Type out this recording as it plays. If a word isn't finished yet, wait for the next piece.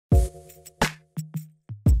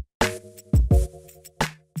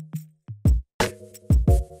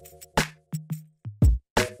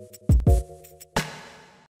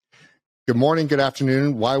morning, good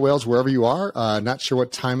afternoon, yWhales, wherever you are. Not sure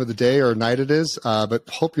what time of the day or night it is, but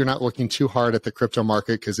hope you're not looking too hard at the crypto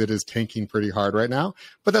market because it is tanking pretty hard right now.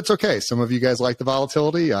 But that's okay. Some of you guys like the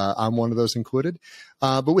volatility. I'm one of those included.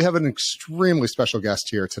 But we have an extremely special guest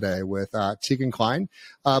here today with Tegan Kline.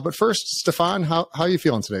 But first, Stefan, how are you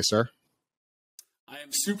feeling today, sir? I am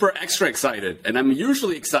super extra excited, and I'm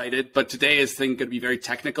usually excited, but today is going to be very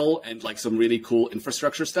technical and like some really cool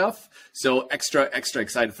infrastructure stuff. So extra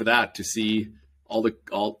excited for that, to see all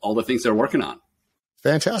the things they're working on.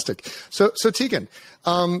 Fantastic. So Tegan,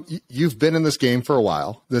 you've been in this game for a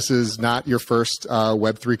while. This is not your first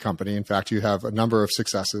Web3 company. In fact, you have a number of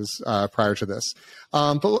successes prior to this.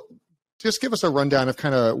 But just give us a rundown of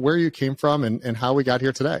kind of where you came from and how we got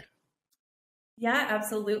here today. Yeah,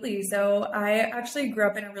 absolutely. So I actually grew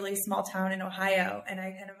up in a really small town in Ohio, and I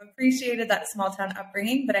kind of appreciated that small town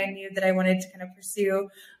upbringing, but I knew that I wanted to kind of pursue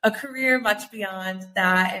a career much beyond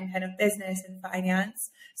that in kind of business and finance.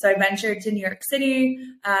 So I ventured to New York City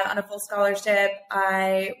on a full scholarship.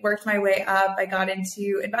 I worked my way up. I got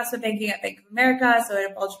into investment banking at Bank of America, so at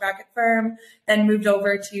a bulge bracket firm, then moved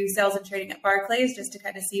over to sales and trading at Barclays just to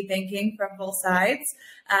kind of see banking from both sides.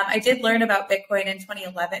 I did learn about Bitcoin in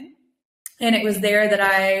 2011. And it was there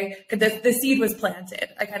that the seed was planted.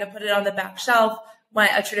 I kind of put it on the back shelf, went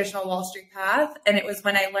a traditional Wall Street path. And it was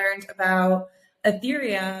when I learned about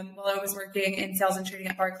Ethereum while I was working in sales and trading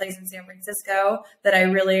at Barclays in San Francisco that I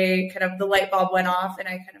really kind of, the light bulb went off, and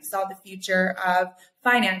I kind of saw the future of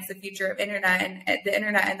finance, the future of internet and the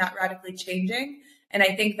internet, and that radically changing. And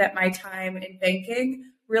I think that my time in banking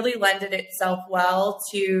really lended itself well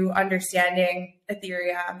to understanding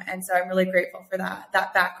Ethereum. And so I'm really grateful for that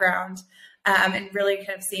background. And really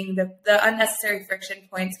kind of seeing the unnecessary friction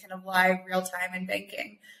points kind of live real time in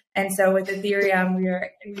banking. And so with Ethereum, we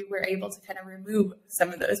were able to kind of remove some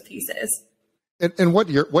of those pieces. And what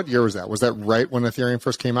year was that? Was that right when Ethereum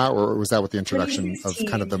first came out, or was that with the introduction of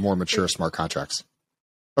kind of the more mature smart contracts?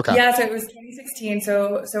 Okay. Yeah, so it was 2016,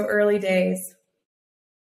 so early days.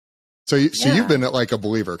 So you've been like a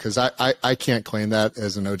believer, because I can't claim that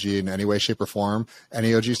as an OG in any way, shape, or form,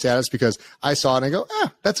 any OG status, because I saw it and I go,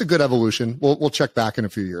 that's a good evolution. We'll check back in a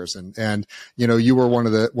few years. And you know, you were one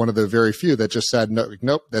of the very few that just said,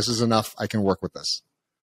 nope, this is enough. I can work with this.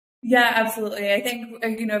 Yeah, absolutely. I think,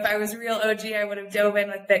 you know, if I was a real OG, I would have dove in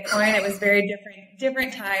with Bitcoin. It was very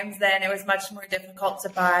different times then. It was much more difficult to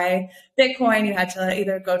buy Bitcoin. You had to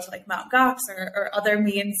either go to like Mt. Gox or other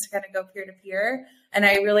means to kind of go peer to peer. And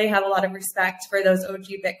I really have a lot of respect for those OG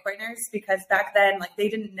Bitcoiners, because back then, like, they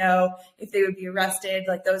didn't know if they would be arrested,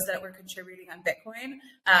 like those that were contributing on Bitcoin.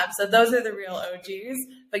 So those are the real OGs.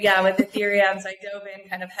 But yeah, with Ethereum, so I dove in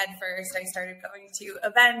kind of head first. I started going to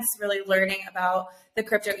events, really learning about the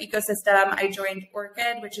crypto ecosystem. I joined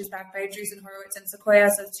Orchid, which is backed by Andreessen Horowitz and Sequoia,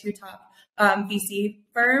 so two top VC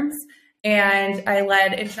firms. And I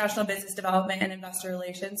led international business development and investor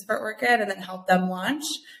relations for Orchid, and then helped them launch.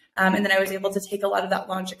 And then I was able to take a lot of that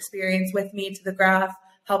launch experience with me to the Graph,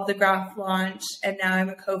 help the Graph launch. And now I'm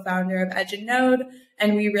a co-founder of Edge and Node,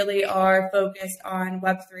 and we really are focused on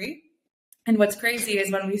Web3. And what's crazy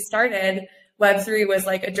is when we started, Web3 was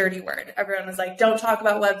like a dirty word. Everyone was like, don't talk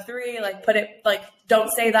about Web3,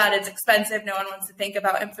 don't say that, it's expensive. No one wants to think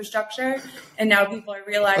about infrastructure. And now people are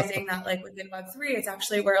realizing that like within Web3, it's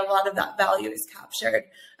actually where a lot of that value is captured.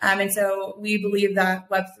 And so we believe that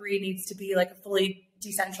Web3 needs to be like a fully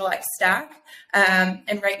decentralized stack.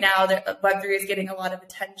 And right now, Web3 is getting a lot of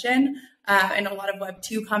attention, and a lot of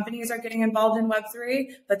Web2 companies are getting involved in Web3.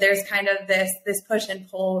 But there's kind of this push and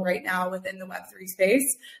pull right now within the Web3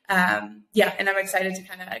 space. And I'm excited to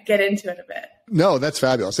kind of get into it a bit. No, that's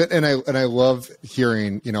fabulous, and I love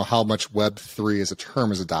hearing, you know, how much Web3 as a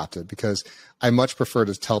term is adopted, because I much prefer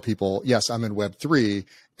to tell people, yes, I'm in Web3,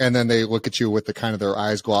 and then they look at you with the kind of their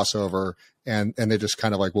eyes gloss over, and they just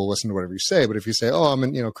kind of like, well, listen to whatever you say. But if you say, oh, I'm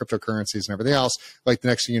in, you know, cryptocurrencies and everything else, like the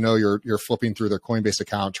next thing you know, you're flipping through their Coinbase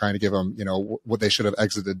account, trying to give them, you know, what they should have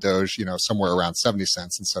exited Doge, you know, somewhere around 70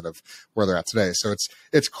 cents instead of where they're at today. So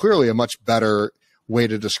it's clearly a much better way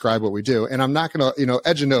to describe what we do. And I'm not going to, you know,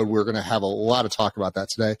 Edge and Node, we're going to have a lot of talk about that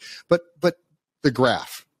today, but the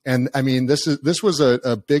Graph. And I mean, this was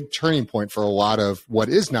a big turning point for a lot of what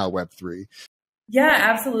is now Web3. Yeah,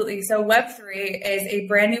 absolutely. So Web3 is a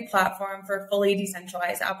brand new platform for fully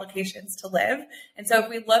decentralized applications to live. And so if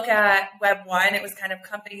we look at Web1, it was kind of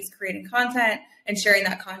companies creating content and sharing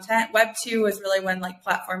that content. Web2 was really when like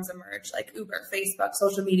platforms emerged, like Uber, Facebook,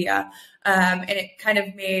 social media. And it kind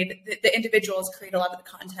of made the individuals create a lot of the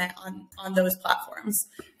content on those platforms.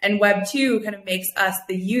 And Web2 kind of makes us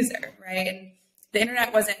the user, right? And the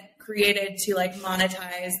internet wasn't created to like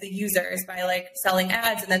monetize the users by like selling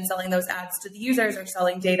ads and then selling those ads to the users or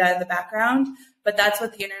selling data in the background. But that's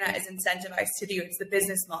what the internet is incentivized to do. It's the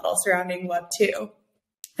business model surrounding Web 2.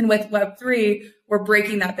 And with Web 3, we're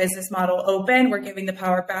breaking that business model open. We're giving the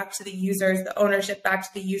power back to the users, the ownership back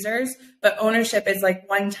to the users. But ownership is like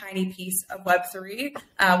one tiny piece of Web 3.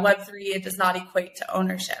 Web 3, it does not equate to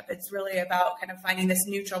ownership. It's really about kind of finding this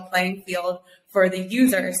neutral playing field for the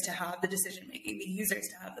users to have the decision making, the users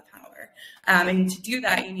to have the power. And to do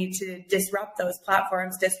that, you need to disrupt those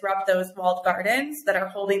platforms, disrupt those walled gardens that are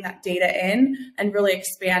holding that data in, and really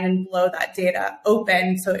expand and blow that data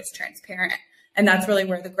open so it's transparent. And that's really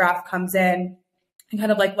where the graph comes in, and kind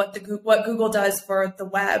of like what Google does for the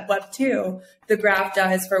Web 2, the graph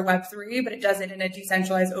does for Web 3, but it does it in a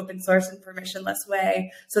decentralized, open source, and permissionless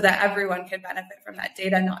way so that everyone can benefit from that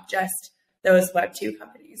data, not just those Web 2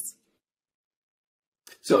 companies.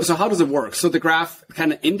 So how does it work? So the graph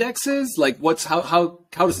kind of indexes, like how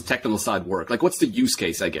does the technical side work? Like what's the use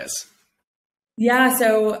case, I guess? Yeah,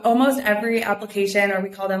 so almost every application, or we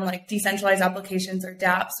call them like decentralized applications or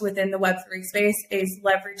dApps within the Web3 space, is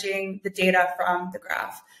leveraging the data from the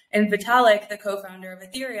graph. And Vitalik, the co-founder of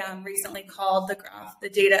Ethereum, recently called the graph the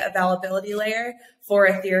data availability layer for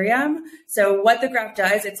Ethereum. So what the graph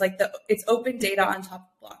does, it's open data on top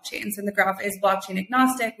of blockchains, and the graph is blockchain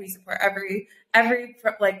agnostic. We support every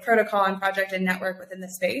like protocol and project and network within the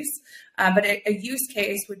space. But a use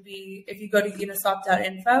case would be if you go to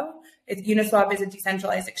uniswap.info. Uniswap is a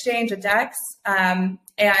decentralized exchange, a DEX,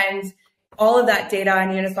 and all of that data on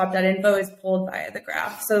uniswap.info is pulled via the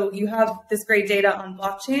graph. So you have this great data on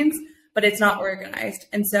blockchains, but it's not organized.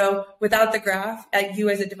 And so without the graph, you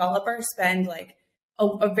as a developer spend like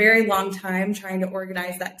a very long time trying to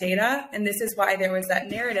organize that data. And this is why there was that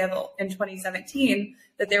narrative in 2017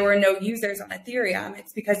 that there were no users on Ethereum.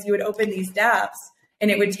 It's because you would open these dApps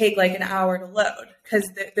and it would take like an hour to load because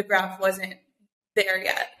the graph wasn't there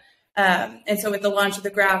yet. And so with the launch of the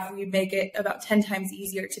graph, we make it about 10 times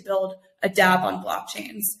easier to build a dApp on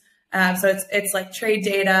blockchains. So it's like trade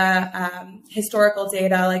data, historical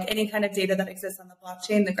data, like any kind of data that exists on the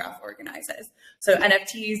blockchain, the graph organizes. So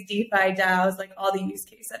NFTs, DeFi, DAOs, like all the use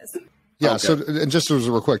cases. Yeah. Okay. So, and just as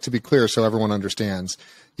real quick, to be clear, so everyone understands,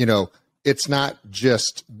 it's not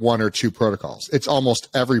just one or two protocols. It's almost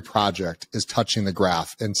every project is touching the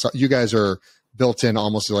graph. And so you guys are built in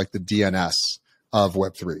almost like the DNS of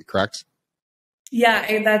Web3, correct?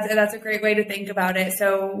 Yeah, that's a great way to think about it.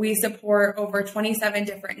 So we support over 27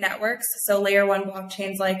 different networks. So layer 1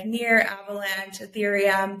 blockchains like Near, Avalanche,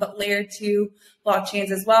 Ethereum, but layer 2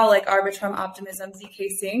 blockchains as well, like Arbitrum, Optimism, ZK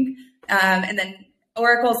Sync, and then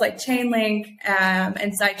oracles like Chainlink,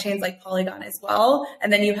 and sidechains like Polygon as well.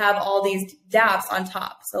 And then you have all these dApps on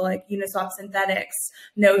top. So like Uniswap Synthetics,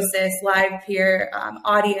 Gnosis, Livepeer,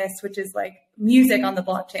 Audius, which is like music on the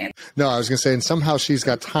blockchain. No, I was going to say, and somehow she's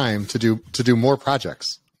got time to do more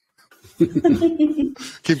projects.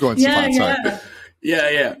 Keep going, Stefan. Sorry.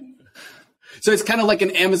 Yeah. So it's kind of like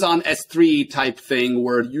an Amazon S3 type thing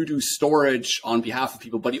where you do storage on behalf of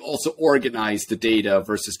people, but you also organize the data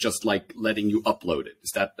versus just like letting you upload it.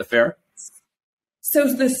 Is that fair?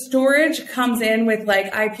 So the storage comes in with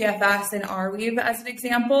like IPFS and Arweave as an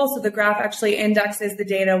example. So the graph actually indexes the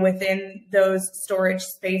data within those storage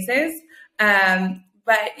spaces.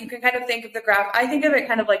 But you can kind of think of the graph. I think of it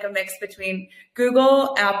kind of like a mix between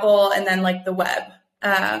Google, Apple, and then like the web.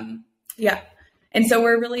 Yeah. And so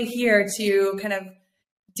we're really here to kind of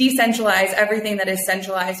decentralize everything that is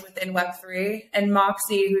centralized within Web3. And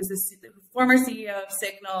Moxie, who's the former CEO of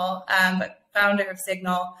Signal, but founder of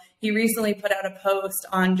Signal, he recently put out a post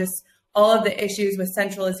on just all of the issues with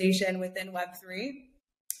centralization within Web3.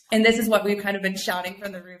 And this is what we've kind of been shouting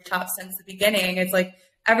from the rooftops since the beginning. It's like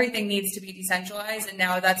everything needs to be decentralized. And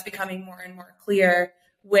now that's becoming more and more clear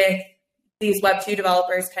with these Web2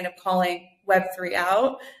 developers kind of calling Web3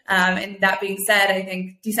 out. And that being said, I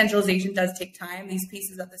think decentralization does take time. These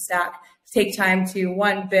pieces of the stack take time to,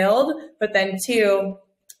 one, build, but then two,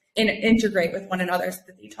 integrate with one another so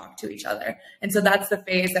that they talk to each other. And so that's the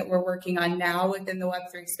phase that we're working on now within the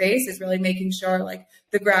Web3 space, is really making sure like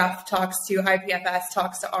the graph talks to IPFS,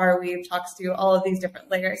 talks to Arweave, talks to all of these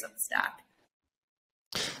different layers of the stack.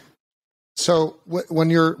 So when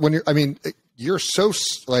you're, I mean, you're so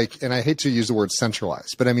like, and I hate to use the word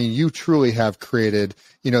centralized, but I mean, you truly have created,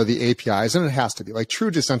 the APIs, and it has to be like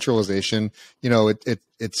true decentralization.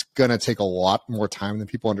 It's going to take a lot more time than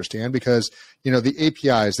people understand, because, the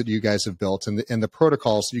APIs that you guys have built and the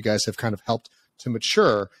protocols that you guys have kind of helped to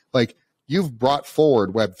mature, like, you've brought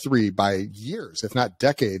forward Web3 by years, if not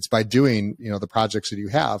decades, by doing, the projects that you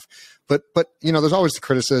have. But, there's always the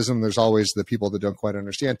criticism. There's always the people that don't quite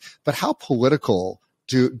understand. But how political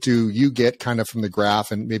do you get kind of from the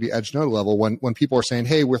graph and maybe edge node level when people are saying,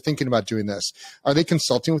 hey, we're thinking about doing this? Are they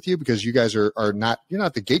consulting with you because you guys are not, you're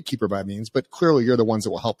not the gatekeeper by means, but clearly you're the ones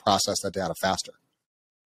that will help process that data faster?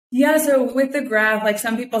 Yeah, so with the graph, like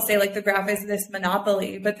some people say like the graph is this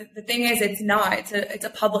monopoly, but the thing is it's not. It's a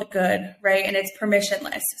public good, right? And it's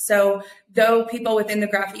permissionless. So though people within the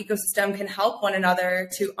graph ecosystem can help one another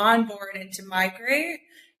to onboard and to migrate,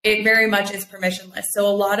 it very much is permissionless. So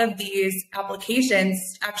a lot of these applications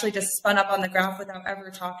actually just spun up on the graph without ever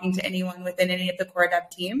talking to anyone within any of the core dev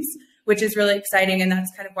teams, which is really exciting. And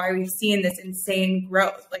that's kind of why we've seen this insane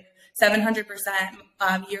growth, like 700%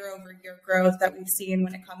 year over year growth that we've seen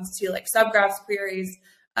when it comes to like subgraphs, queries,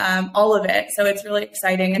 all of it. So it's really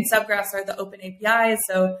exciting. And subgraphs are the open APIs,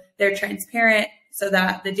 so they're transparent so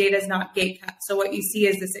that the data is not gatekept. So what you see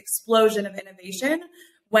is this explosion of innovation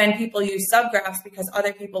when people use subgraphs because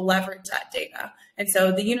other people leverage that data. And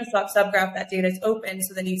so the Uniswap subgraph, that data is open.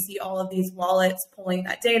 So then you see all of these wallets pulling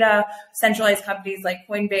that data, centralized companies like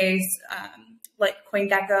Coinbase, like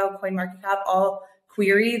CoinGecko, CoinMarketCap, all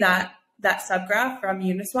query that subgraph from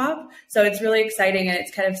Uniswap. So it's really exciting. And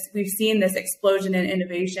it's kind of, we've seen this explosion in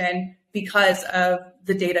innovation because of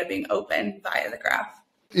the data being open via the graph.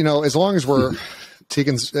 As long as we're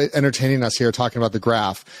Tegan's entertaining us here talking about the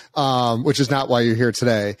graph, which is not why you're here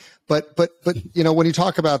today. But when you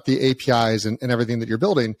talk about the APIs and everything that you're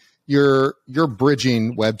building, you're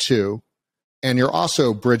bridging Web 2 and you're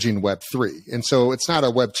also bridging Web 3. And so it's not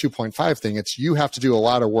a Web 2.5 thing. It's you have to do a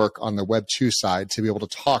lot of work on the Web 2 side to be able to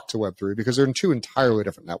talk to Web 3 because they're in two entirely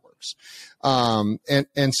different networks.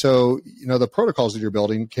 And so, the protocols that you're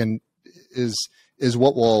building is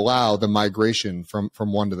what will allow the migration from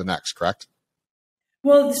one to the next, correct?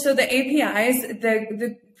 Well, so the APIs,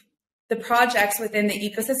 the projects within the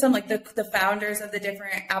ecosystem, like the founders of the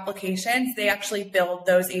different applications, they actually build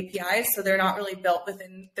those APIs. So they're not really built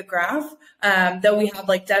within the graph, though we have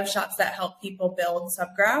like dev shops that help people build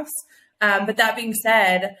subgraphs. But that being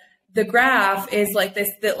said, the graph is like this,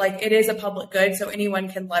 that like it is a public good, so anyone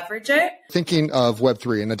can leverage it. Thinking of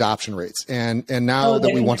Web3 and adoption rates, and now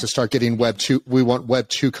that we want to start getting Web 2, we want Web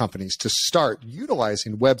 2 companies to start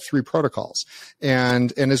utilizing Web3 protocols.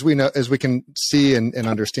 And as we know, as we can see and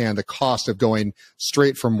understand, the cost of going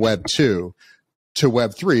straight from Web 2 to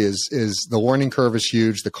Web 3 is the learning curve is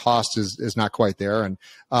huge. The cost is not quite there. And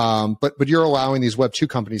but you're allowing these Web 2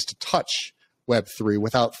 companies to touch Web 3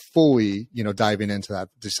 without fully, diving into that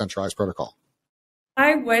decentralized protocol.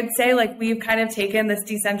 I would say like we've kind of taken this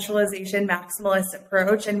decentralization maximalist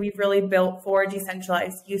approach and we've really built for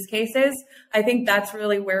decentralized use cases. I think that's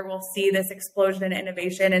really where we'll see this explosion in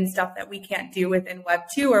innovation and stuff that we can't do within Web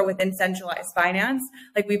 2 or within centralized finance.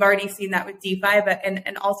 Like we've already seen that with DeFi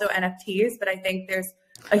and also NFTs, but I think there's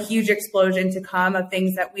a huge explosion to come of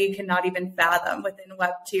things that we cannot even fathom within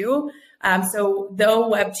Web 2. So though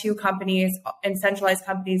Web 2 companies and centralized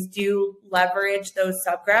companies do leverage those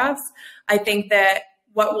subgraphs, I think that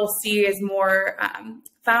what we'll see is more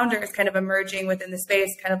founders kind of emerging within the space,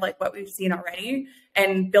 kind of like what we've seen already,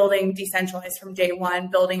 and building decentralized from day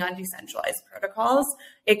one, building on decentralized protocols.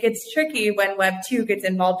 It gets tricky when Web 2 gets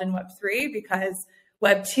involved in Web 3 because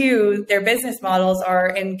Web 2, their business models are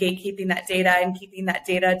in gatekeeping that data and keeping that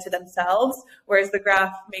data to themselves, whereas the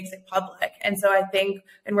graph makes it public. And so I think,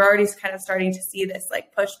 and we're already kind of starting to see this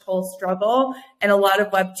like push-pull struggle, and a lot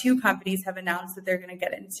of Web 2 companies have announced that they're going to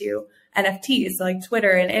get into NFTs, like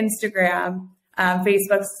Twitter and Instagram,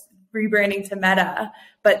 Facebook's rebranding to Meta,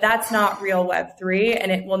 but that's not real Web 3, and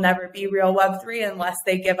it will never be real Web 3 unless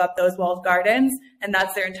they give up those walled gardens, and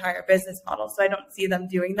that's their entire business model. So I don't see them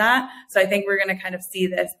doing that. So I think we're going to kind of see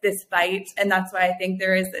this fight, and that's why I think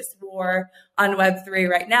there is this war on Web 3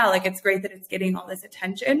 right now. Like it's great that it's getting all this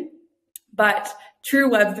attention, but true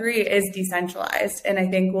Web 3 is decentralized, and I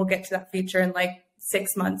think we'll get to that feature in like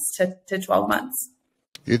 6 months to 12 months.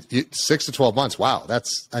 6 to 12 months. Wow.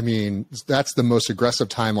 That's the most aggressive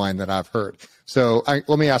timeline that I've heard. So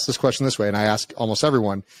let me ask this question this way. And I ask almost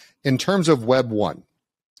everyone in terms of Web 1,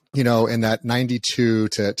 in that 92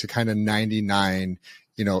 to kind of 99,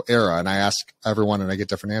 era. And I ask everyone and I get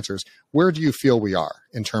different answers. Where do you feel we are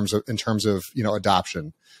in terms of,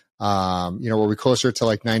 adoption? Are we closer to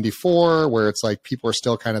like 94 where it's like people are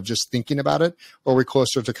still kind of just thinking about it? Or are we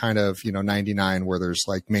closer to kind of, 99 where there's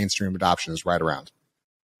like mainstream adoption is right around?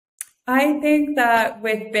 I think that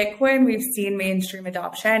with Bitcoin, we've seen mainstream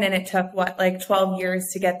adoption, and it took like 12 years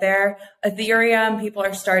to get there. Ethereum, people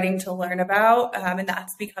are starting to learn about, and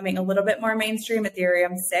that's becoming a little bit more mainstream.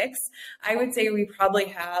 Ethereum 6, I would say we probably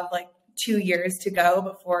have like 2 years to go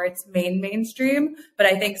before it's mainstream, but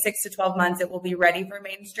I think 6 to 12 months it will be ready for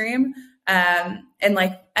mainstream. And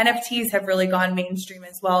like NFTs have really gone mainstream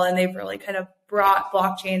as well, and they've really kind of brought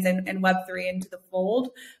blockchains and Web3 into the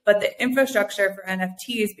fold. But the infrastructure for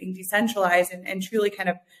NFTs being decentralized and truly kind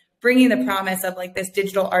of bringing the promise of like this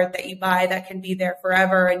digital art that you buy that can be there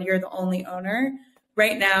forever and you're the only owner.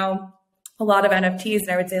 Right now, a lot of NFTs,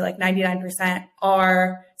 and I would say like 99%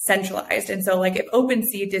 are centralized. And so like if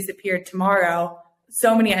OpenSea disappeared tomorrow,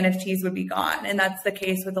 so many NFTs would be gone. And that's the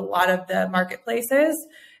case with a lot of the marketplaces.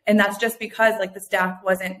 And that's just because like the stack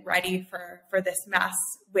wasn't ready for this mass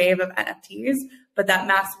wave of NFTs. But that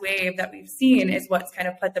mass wave that we've seen is what's kind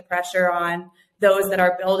of put the pressure on those that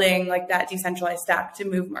are building like that decentralized stack to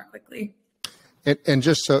move more quickly. And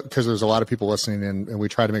just so, because there's a lot of people listening in, and we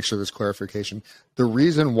try to make sure there's clarification. The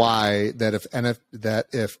reason why that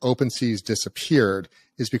if OpenSea's disappeared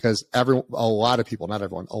is because a lot of people, not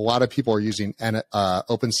everyone, a lot of people are using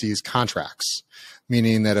OpenSea's contracts,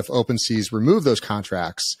 meaning that if OpenSea's remove those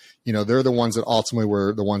contracts, they're the ones that ultimately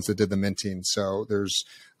were the ones that did the minting. So there's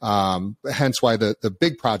hence why the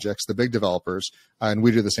big projects, the big developers, and we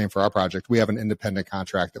do the same for our project. We have an independent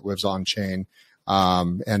contract that lives on chain.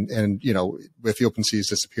 And if the OpenSea's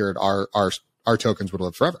disappeared, our tokens would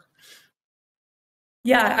live forever.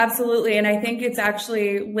 Yeah, absolutely. And I think it's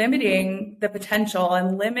actually limiting the potential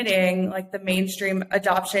and limiting like the mainstream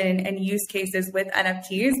adoption and use cases with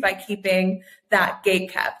NFTs by keeping that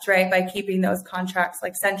gate kept, right? By keeping those contracts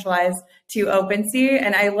like centralized to OpenSea.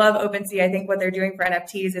 And I love OpenSea. I think what they're doing for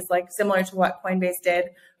NFTs is like similar to what Coinbase did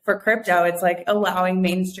for crypto. It's like allowing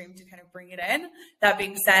mainstream to kind of bring it in. That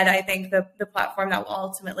being said, I think the platform that will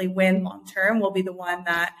ultimately win long term will be the one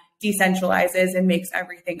that decentralizes and makes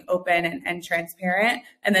everything open and transparent.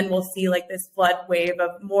 And then we'll see like this flood wave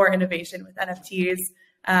of more innovation with NFTs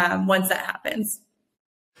once that happens.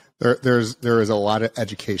 There is a lot of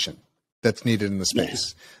education that's needed in the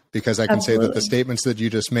space. Yeah. Because I can Absolutely. Say that the statements that you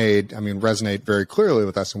just made, resonate very clearly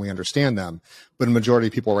with us and we understand them. But a majority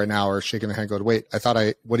of people right now are shaking their head going, wait,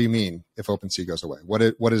 what do you mean if OpenSea goes away?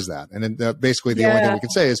 What is that? And then basically the only thing we can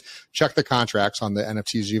say is check the contracts on the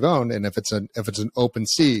NFTs you've owned. And if it's an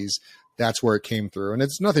OpenSea's, that's where it came through. And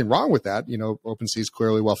it's nothing wrong with that. OpenSea is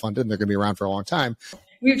clearly well-funded and they're going to be around for a long time.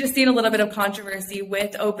 We've just seen a little bit of controversy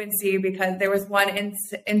with OpenSea because there was one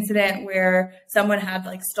incident where someone had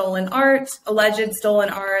like alleged stolen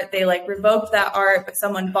art. They like revoked that art, but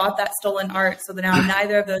someone bought that stolen art. So now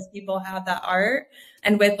neither of those people have that art.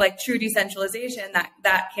 And with like true decentralization,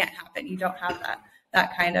 that can't happen. You don't have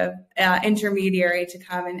that kind of intermediary to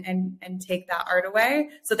come and take that art away.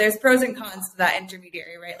 So there's pros and cons to that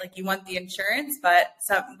intermediary, right? Like you want the insurance, but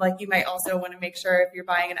you might also want to make sure if you're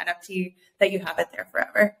buying an NFT that you have it there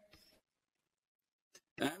forever.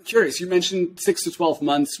 I'm curious, you mentioned 6 to 12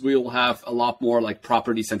 months, we'll have a lot more like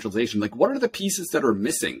proper decentralization. Like what are the pieces that are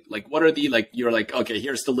missing? Like what are you're like, okay,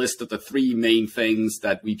 here's the list of the 3 main things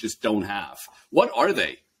that we just don't have. What are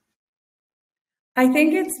they? I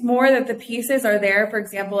think it's more that the pieces are there. For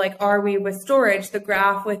example, like Arweave with storage, the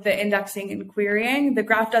graph with the indexing and querying, the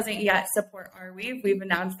graph doesn't yet support Arweave. We've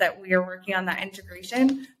announced that we are working on that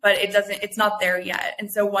integration, but it's not there yet.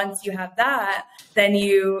 And so once you have that, then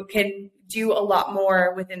you can do a lot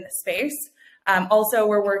more within the space. Also,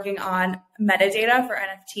 we're working on metadata for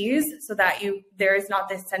NFTs so that there is not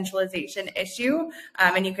this centralization issue,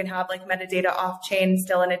 and you can have like metadata off chain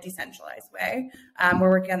still in a decentralized way. We're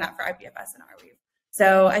working on that for IPFS and Arweave.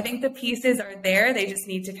 So I think the pieces are there. They just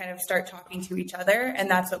need to kind of start talking to each other. And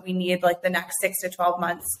that's what we need, like the next 6 to 12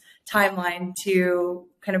 months timeline to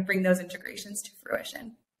kind of bring those integrations to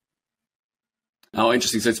fruition. Oh,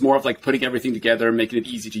 interesting. So it's more of like putting everything together, making it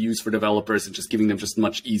easy to use for developers and just giving them just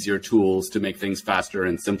much easier tools to make things faster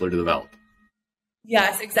and simpler to develop.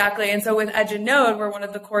 Yes, exactly. And so with Edge and Node, we're one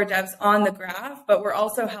of the core devs on the graph, but we're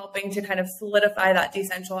also helping to kind of solidify that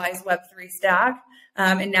decentralized Web3 stack.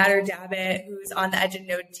 And Nader Dabit, who's on the Edge and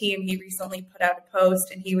Node team, he recently put out a post,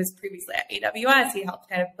 and he was previously at AWS. He helped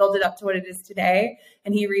kind of build it up to what it is today.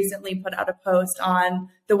 And he recently put out a post on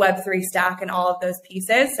the Web3 stack and all of those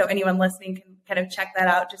pieces. So anyone listening can kind of check that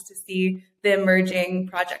out just to see the emerging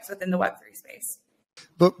projects within the Web3 space.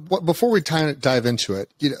 But before we dive into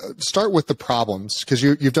it, start with the problems, because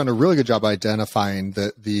you've done a really good job identifying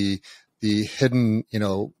the hidden,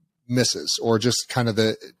 misses, or just kind of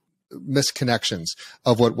the misconnections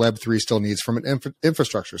of what Web3 still needs from an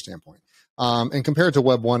infrastructure standpoint. And compared to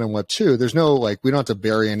Web 1 and Web 2, there's no, like, we don't have to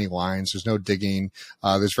bury any lines. There's no digging.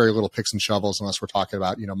 There's very little picks and shovels unless we're talking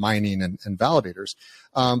about, mining and validators.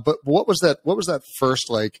 But what was that first,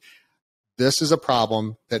 like, this is a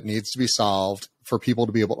problem that needs to be solved for people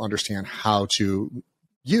to be able to understand how to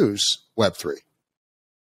use Web 3?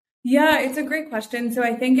 Yeah, it's a great question. So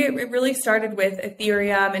I think it really started with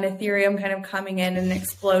Ethereum, and Ethereum kind of coming in and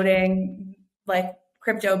exploding like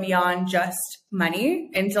crypto beyond just money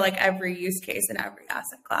into like every use case and every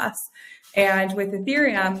asset class. And with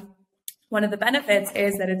Ethereum, one of the benefits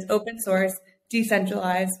is that it's open source,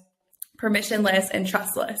 decentralized, permissionless, and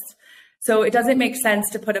trustless. So it doesn't make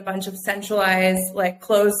sense to put a bunch of centralized, like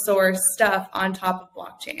closed source stuff on top of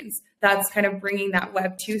blockchains. That's kind of bringing that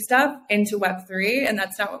Web 2 stuff into Web 3. And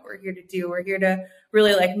that's not what we're here to do. We're here to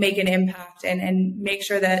really like make an impact and make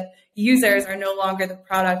sure that users are no longer the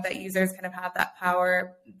product, that users kind of have that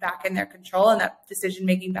power back in their control and that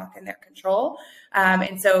decision-making back in their control.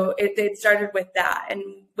 And so it started with that. And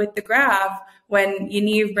with the graph, when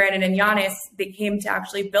Yaniv, Brandon, and Giannis, they came to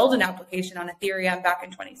actually build an application on Ethereum back in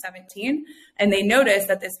 2017, and they noticed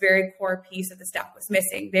that this very core piece of the stack was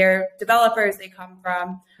missing. They're developers. They come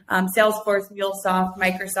from Salesforce, MuleSoft,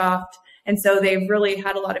 Microsoft, and so they've really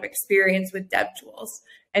had a lot of experience with dev tools.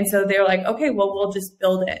 And so they're like, okay, well, we'll just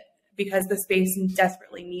build it because the space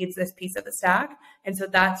desperately needs this piece of the stack. And so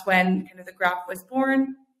that's when kind of the graph was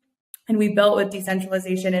born. And we built with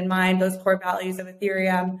decentralization in mind, those core values of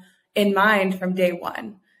Ethereum in mind from day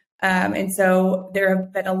one. And so there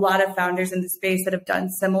have been a lot of founders in the space that have done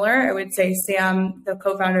similar. I would say Sam, the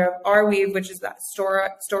co-founder of Arweave, which is that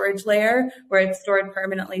storage layer where it's stored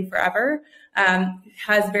permanently forever,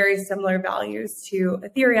 has very similar values to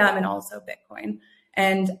Ethereum and also Bitcoin.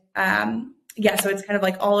 And so it's kind of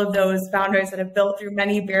like all of those founders that have built through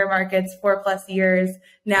many bear markets, 4+ years.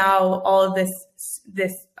 Now all of this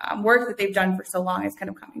work that they've done for so long is kind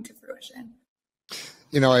of coming to fruition.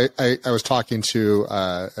 I was talking to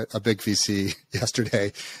a big VC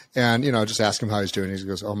yesterday, and just asked him how he's doing. He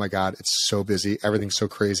goes, "Oh my God, it's so busy. Everything's so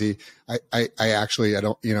crazy. I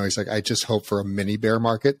don't, he's like, I just hope for a mini bear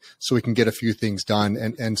market so we can get a few things done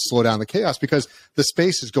and slow down the chaos, because the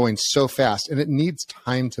space is going so fast and it needs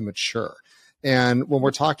time to mature." And when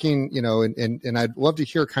we're talking, and I'd love to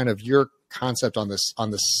hear kind of your concept on this,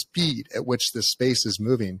 on the speed at which this space is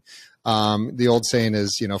moving. The old saying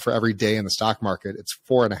is, for every day in the stock market, it's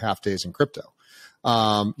 4.5 days in crypto.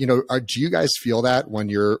 Do you guys feel that when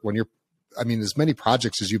you're, as many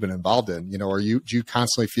projects as you've been involved in, do you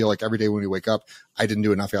constantly feel like every day when you wake up, I didn't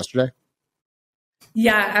do enough yesterday?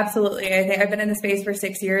 Yeah, absolutely. I think I've been in the space for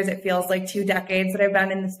 6 years. It feels like 2 decades that I've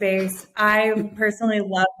been in the space. I personally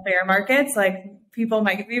love bear markets. Like, people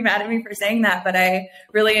might be mad at me for saying that, but I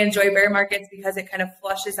really enjoy bear markets because it kind of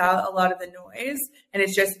flushes out a lot of the noise, and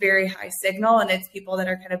it's just very high signal, and it's people that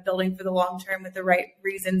are kind of building for the long term with the right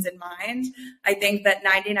reasons in mind. I think that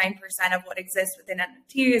 99% of what exists within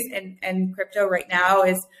NFTs and crypto right now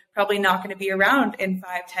is probably not going to be around in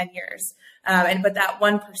 5-10 years. But that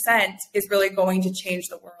 1% is really going to change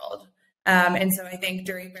the world. And so I think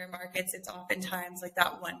during bear markets, it's oftentimes like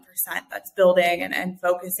that 1% that's building and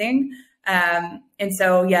focusing. And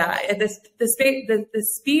so, the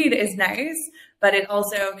speed is nice, but it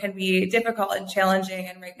also can be difficult and challenging.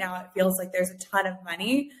 And right now it feels like there's a ton of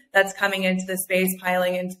money that's coming into the space,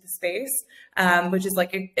 piling into the space, which is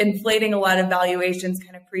like inflating a lot of valuations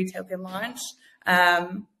kind of pre-token launch.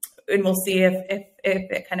 And we'll see if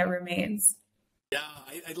it kind of remains. Yeah,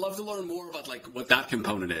 I'd love to learn more about like what that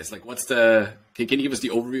component is. Like, can you give us the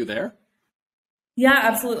overview there? Yeah,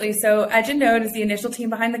 absolutely. So Edge and Node is the initial team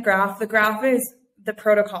behind the graph. The graph is the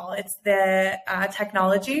protocol. It's the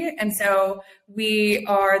technology. And so we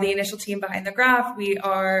are the initial team behind the graph. We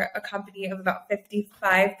are a company of about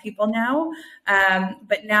 55 people now.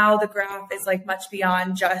 But now the graph is like much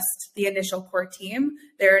beyond just the initial core team.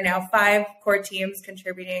 There are now 5 core teams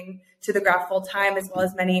contributing to the graph full time, as well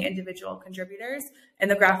as many individual contributors.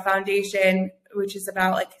 And the Graph Foundation, which is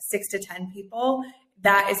about like 6 to 10 people,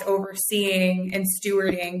 that is overseeing and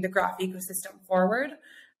stewarding the graph ecosystem forward.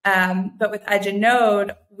 But with Edge and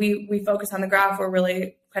Node, we focus on the graph.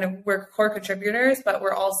 We're core contributors, but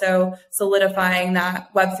we're also solidifying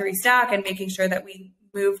that Web3 stack and making sure that we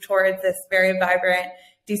move towards this very vibrant,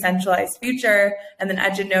 decentralized future. And then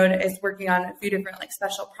Edge and Node is working on a few different like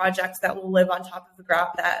special projects that will live on top of the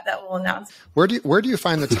graph that we'll announce. Where do you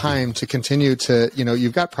find the time to continue to,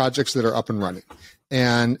 you've got projects that are up and running.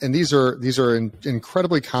 And these are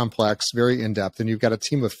incredibly complex, very in-depth, and you've got a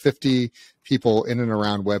team of 50 people in and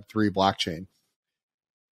around Web3 blockchain.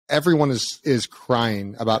 everyone is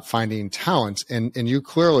crying about finding talent, and you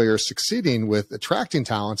clearly are succeeding with attracting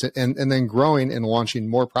talent and then growing and launching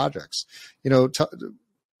more projects.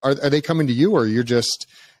 Are they coming to you, or you're just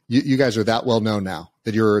you guys are that well known now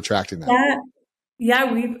that you're attracting them?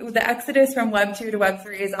 Yeah, the exodus from Web 2 to Web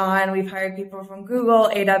 3 is on. We've hired people from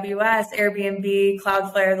Google, AWS, Airbnb,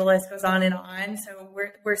 Cloudflare, the list goes on and on. So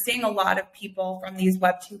we're seeing a lot of people from these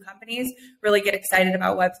Web 2 companies really get excited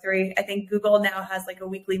about Web 3. I think Google now has like a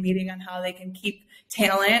weekly meeting on how they can keep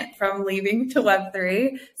talent from leaving to Web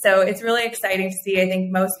 3. So it's really exciting to see. I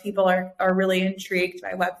think most people are really intrigued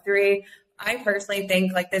by Web 3. I personally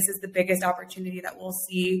think like this is the biggest opportunity that we'll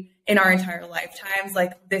see in our entire lifetimes.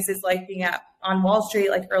 Like this is like being on Wall Street,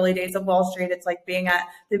 like early days of Wall Street. It's like being at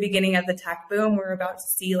the beginning of the tech boom. We're about to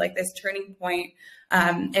see like this turning point.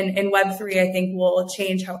 And Web3, I think, will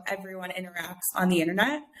change how everyone interacts on the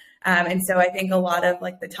internet. And so I think a lot of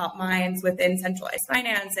like the top minds within centralized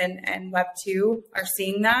finance and Web 2 are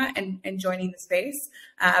seeing that and joining the space.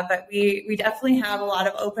 But we definitely have a lot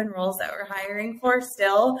of open roles that we're hiring for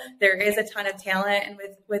still. There is a ton of talent. And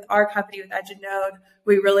with our company, with Edge and Node,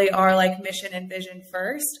 we really are like mission and vision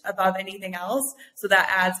first above anything else. So that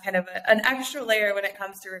adds kind of an extra layer when it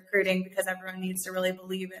comes to recruiting, because everyone needs to really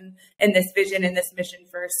believe in this vision and this mission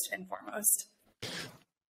first and foremost.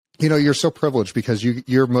 You're so privileged because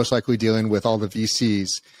you're most likely dealing with all the VCs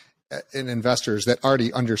and investors that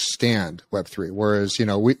already understand Web3. Whereas,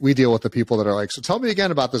 we deal with the people that are like, so tell me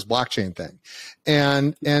again about this blockchain thing.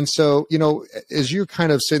 And so, as you're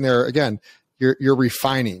kind of sitting there again, you're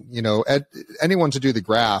refining, anyone to do the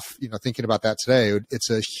graph, thinking about that today,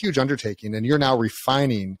 it's a huge undertaking, and you're now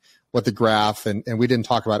refining what the graph, and we didn't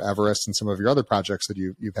talk about Everest and some of your other projects that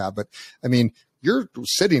you've had, but I mean, you're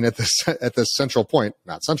sitting at the central point,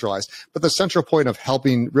 not centralized, but the central point of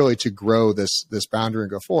helping really to grow this boundary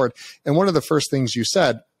and go forward. And one of the first things you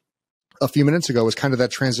said a few minutes ago was kind of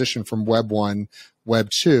that transition from Web 1, Web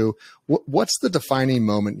 2. What's the defining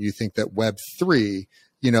moment you think that Web 3,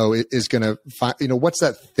 is going to find, what's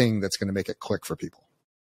that thing that's going to make it click for people?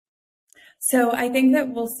 So I think that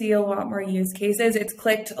we'll see a lot more use cases. It's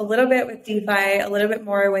clicked a little bit with DeFi, a little bit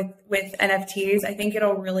more with NFTs. I think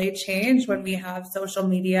it'll really change when we have social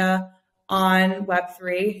media on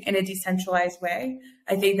Web3 in a decentralized way.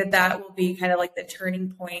 I think that will be kind of like the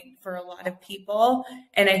turning point for a lot of people.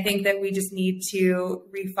 And I think that we just need to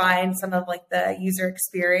refine some of like the user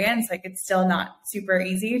experience. Like it's still not super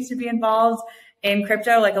easy to be involved in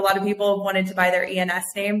crypto. Like a lot of people have wanted to buy their ENS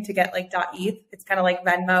name to get like .eth. It's kind of like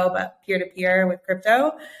Venmo, but peer-to-peer with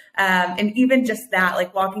crypto. And even just that,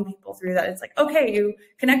 like walking people through that, it's like, okay, you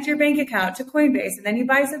connect your bank account to Coinbase and then you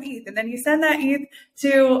buy some ETH and then you send that ETH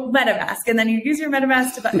to MetaMask and then you use your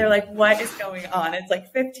MetaMask to buy. They're like, what is going on? It's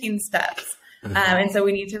like 15 steps. And so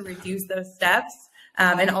we need to reduce those steps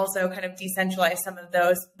and also kind of decentralize some of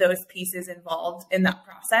those pieces involved in that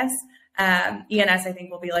process. ENS, I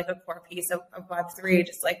think, will be like a core piece of Web3,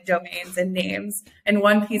 just like domains and names. And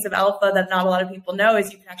one piece of alpha that not a lot of people know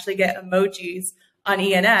is you can actually get emojis on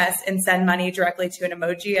ENS and send money directly to an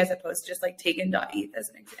emoji as opposed to just like Tegan.eth as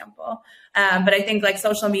an example. But I think like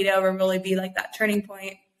social media will really be like that turning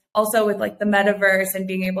point. Also with like the metaverse and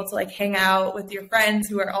being able to like hang out with your friends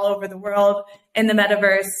who are all over the world in the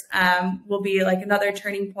metaverse will be like another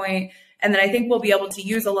turning point. And then I think we'll be able to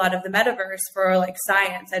use a lot of the metaverse for like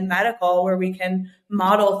science and medical, where we can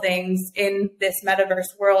model things in this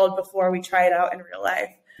metaverse world before we try it out in real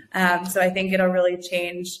life. So I think it'll really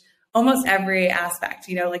change almost every aspect.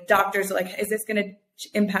 Like doctors are like, is this going to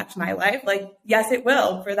impact my life? Like, yes, it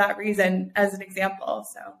will, for that reason, as an example.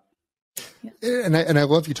 So. Yeah. And I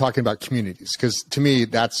love you talking about communities, because to me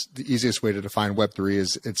that's the easiest way to define Web3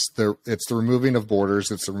 is it's the removing of borders,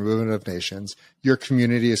 it's the removing of nations. Your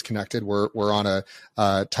community is connected. We're on a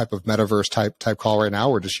type of metaverse type call right now.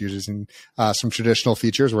 We're just using some traditional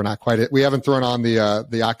features. We're not quite we haven't thrown on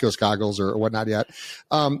the Oculus goggles or whatnot yet.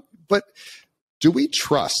 But do we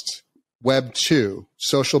trust Web 2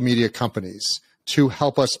 social media companies to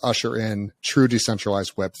help us usher in true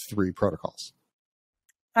decentralized Web3 protocols?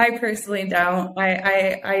 I personally don't.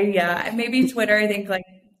 Yeah, maybe Twitter, I think like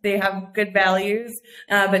they have good values,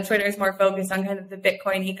 but Twitter is more focused on kind of the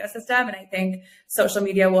Bitcoin ecosystem. And I think social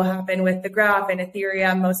media will happen with the graph and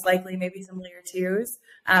Ethereum, most likely, maybe some layer twos.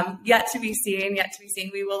 Yet to be seen.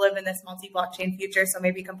 We will live in this multi-blockchain future, so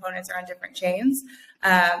maybe components are on different chains.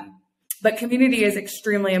 But community is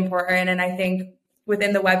extremely important. And I think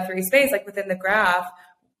within the Web3 space, like within the graph,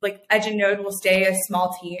 like Edge and Node will stay a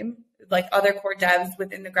small team. like other core devs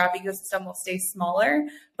within the Graph ecosystem will stay smaller,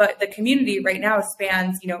 but the community right now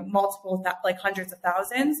spans, multiple, like hundreds of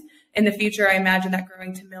thousands. In the future, I imagine that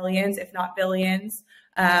growing to millions, if not billions.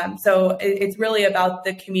 So it's really about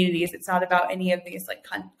the communities. It's not about any of these like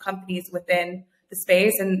companies within the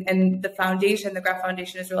space, and the foundation, the Graph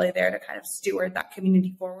Foundation, is really there to kind of steward that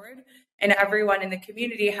community forward. And everyone in the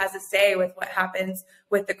community has a say with what happens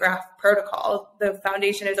with the Graph protocol. The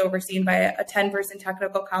foundation is overseen by a 10-person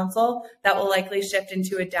technical council that will likely shift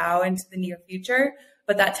into a DAO into the near future.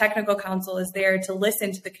 But that technical council is there to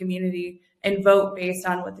listen to the community and vote based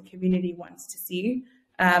on what the community wants to see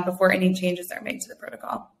before any changes are made to the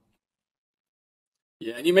protocol.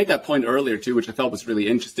 Yeah, and you made that point earlier too, which I thought was really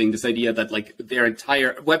interesting. This idea that like their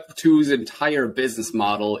entire Web2's entire business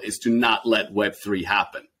model is to not let Web3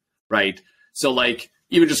 happen. Right. So like,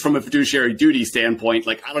 even just from a fiduciary duty standpoint,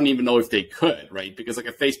 like, I don't even know if they could, right? Because like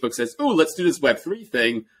if Facebook says, oh, let's do this Web3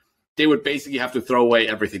 thing, they would basically have to throw away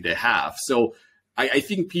everything they have. So I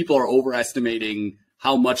think people are overestimating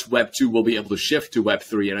how much Web2 will be able to shift to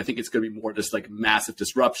Web3. And I think it's going to be more just like massive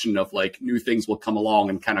disruption of like new things will come along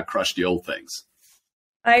and kind of crush the old things.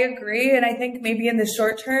 I agree. And I think maybe in the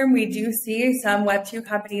short term, we do see some Web2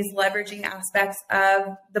 companies leveraging aspects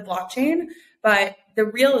of the blockchain, but the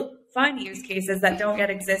real fun use cases that don't yet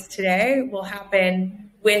exist today will happen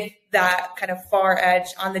with that kind of far edge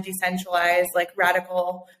on the decentralized, like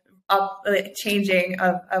radical changing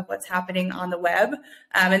of what's happening on the web.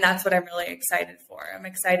 And that's what I'm really excited for. I'm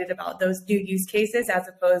excited about those new use cases as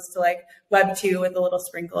opposed to like Web 2 with a little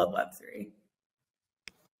sprinkle of Web 3.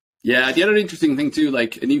 Yeah, the other interesting thing too,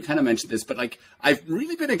 like, and you kind of mentioned this, but like, I've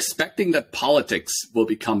really been expecting that politics will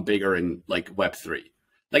become bigger in like Web 3.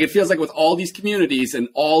 Like, it feels like with all these communities and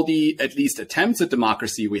all the, at least attempts at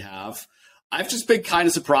democracy we have, I've just been kind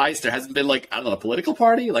of surprised there hasn't been like, I don't know, a political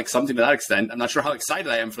party, like something to that extent. I'm not sure how excited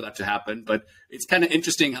I am for that to happen, but it's kind of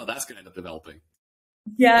interesting how that's going to end up developing.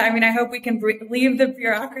 Yeah, I mean, I hope we can leave the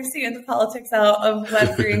bureaucracy and the politics out of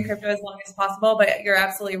Web3 and crypto as long as possible, but you're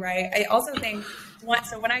absolutely right. I also think,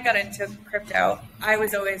 when I got into crypto, I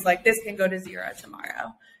was always like, this can go to zero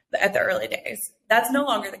tomorrow at the early days. That's no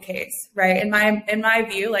longer the case, right? In my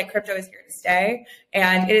view, like crypto is here to stay,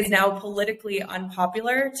 and it is now politically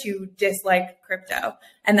unpopular to dislike crypto,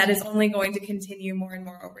 and that is only going to continue more and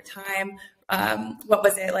more over time. What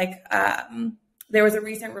was it like? There was a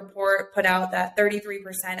recent report put out that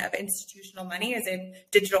 33% of institutional money is in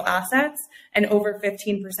digital assets, and over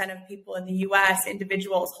 15% of people in the US,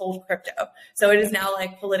 individuals, hold crypto. So it is now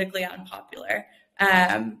like politically unpopular.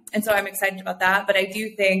 And so I'm excited about that. But I do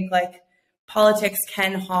think like politics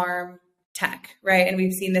can harm tech, right? And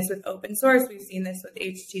we've seen this with open source. We've seen this with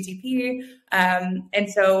HTTP. And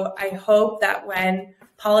so I hope that when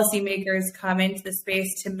policymakers come into the space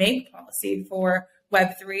to make policy for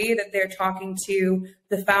Web3, that they're talking to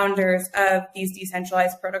the founders of these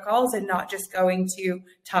decentralized protocols and not just going to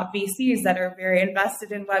top VCs that are very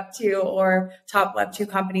invested in Web2 or top Web2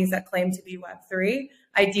 companies that claim to be Web3.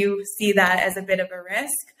 I do see that as a bit of a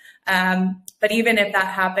risk. But even if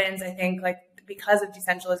that happens, I think like because of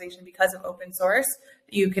decentralization, because of open source,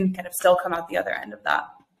 you can kind of still come out the other end of that.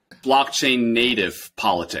 Blockchain native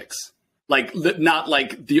politics. Like, not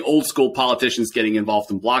like the old school politicians getting involved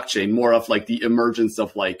in blockchain, more of like the emergence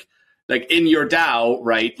of like in your DAO,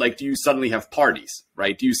 right? Like, do you suddenly have parties,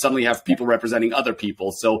 right? Do you suddenly have people representing other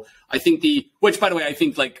people? So I think which by the way, I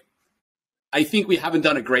think we haven't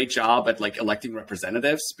done a great job at like electing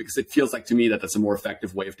representatives, because it feels like to me that that's a more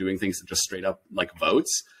effective way of doing things than just straight up like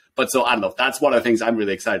votes. But so I don't know, that's one of the things I'm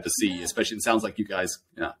really excited to see, especially it sounds like you guys,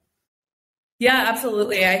 yeah. Yeah,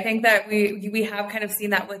 absolutely. I think that we have kind of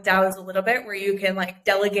seen that with DAOs a little bit, where you can like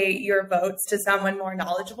delegate your votes to someone more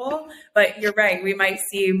knowledgeable. But you're right, we might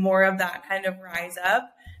see more of that kind of rise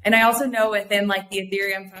up. And I also know within like the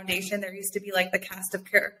Ethereum Foundation, there used to be like the cast of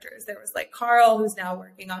characters. There was like Carl, who's now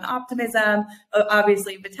working on optimism,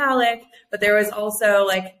 obviously Vitalik, but there was also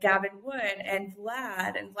like Gavin Wood and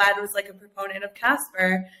Vlad was like a proponent of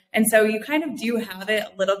Casper. And so you kind of do have it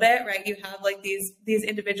a little bit, right? You have like these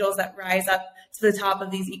individuals that rise up to the top of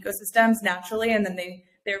these ecosystems naturally, and then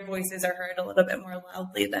their voices are heard a little bit more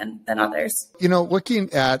loudly than others. You know,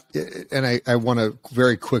 looking at, and I want to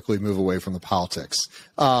very quickly move away from the politics,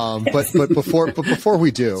 but before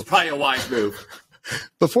we do, it's probably a wise move.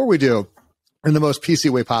 Before we do, in the most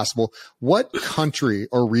PC way possible, what country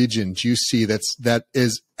or region do you see that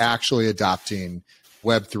is actually adopting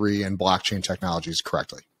Web3 and blockchain technologies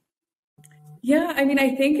correctly? Yeah, I mean,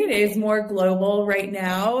 I think it is more global right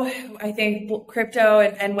now. I think crypto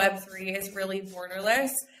and Web3 is really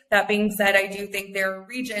borderless. That being said, I do think there are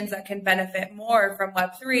regions that can benefit more from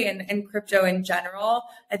Web3 and crypto in general.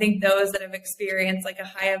 I think those that have experienced like a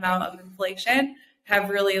high amount of inflation have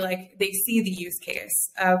really they see the use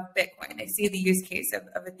case of Bitcoin. They see the use case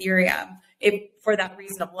of Ethereum for that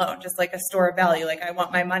reason alone, just like a store of value. Like, I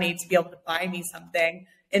want my money to be able to buy me something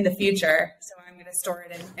in the future. So I'm going to store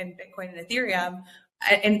it in Bitcoin and Ethereum.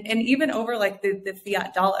 And even over like the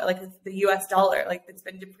fiat dollar, like the US dollar, like it's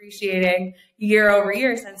been depreciating year over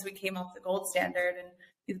year since we came off the gold standard.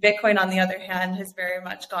 And Bitcoin, on the other hand, has very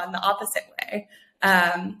much gone the opposite way.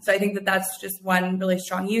 So I think that that's just one really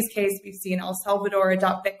strong use case. We've seen El Salvador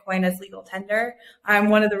adopt Bitcoin as legal tender. I'm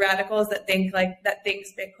one of the radicals that thinks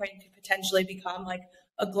Bitcoin could potentially become like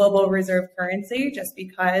a global reserve currency, just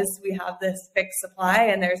because we have this fixed supply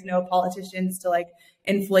and there's no politicians to like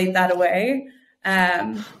inflate that away.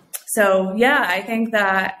 So yeah, I think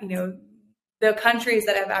that, the countries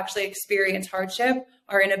that have actually experienced hardship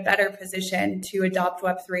are in a better position to adopt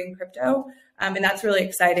Web3 and crypto. And that's really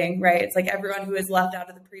exciting, right? It's like everyone who was left out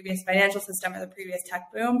of the previous financial system or the previous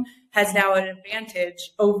tech boom has now an advantage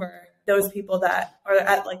over those people that are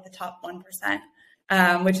at like the top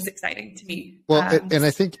 1%, which is exciting to me. Well, and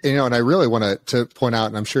I think, and I really want to point out,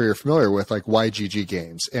 and I'm sure you're familiar with like YGG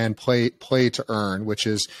games and play to earn, which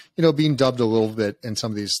is, being dubbed a little bit in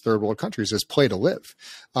some of these third world countries as play to live.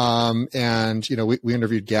 And, we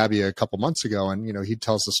interviewed Gabby a couple months ago, and, he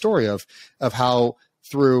tells the story of how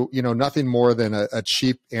through, nothing more than a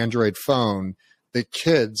cheap Android phone, the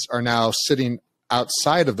kids are now sitting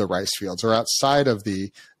outside of the rice fields or outside of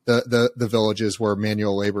the villages where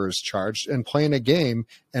manual labor is charged and playing a game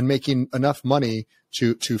and making enough money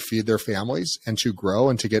to feed their families and to grow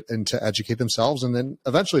and to get and to educate themselves, and then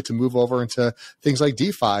eventually to move over into things like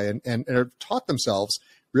DeFi and are taught themselves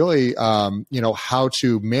really, how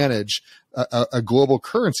to manage a global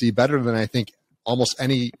currency better than I think almost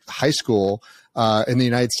any high school in the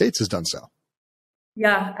United States has done so.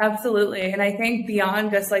 Yeah, absolutely. And I think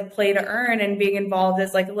beyond just like play to earn and being involved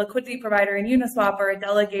as like a liquidity provider in Uniswap or a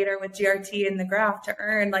delegator with GRT in the graph to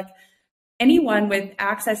earn, like anyone with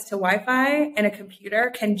access to Wi-Fi and a computer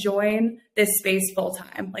can join this space full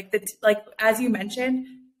time. Like as you mentioned,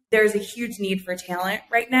 there's a huge need for talent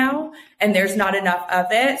right now, and there's not enough of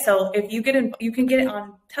it. So if you you can get it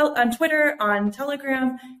on Twitter, on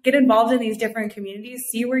Telegram, get involved in these different communities,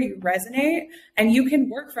 see where you resonate, and you can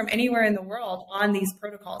work from anywhere in the world on these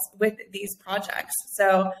protocols with these projects.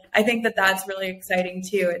 So I think that that's really exciting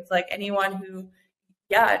too. It's like anyone who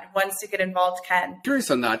wants to get involved can.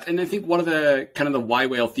 Curious on that. And I think one of the kind of the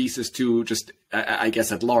yWhale thesis too, just I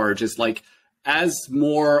guess at large, is like, as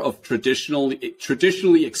more of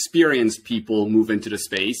traditionally experienced people move into the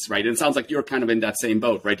space, right? And it sounds like you're kind of in that same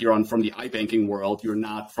boat, right? You're from the iBanking world. You're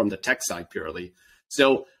not from the tech side purely.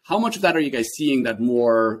 So how much of that are you guys seeing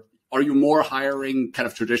are you more hiring kind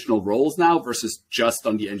of traditional roles now versus just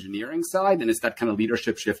on the engineering side? And is that kind of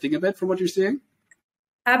leadership shifting a bit from what you're seeing?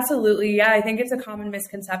 Absolutely. Yeah. I think it's a common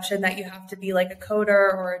misconception that you have to be like a coder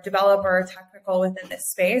or a developer or technical within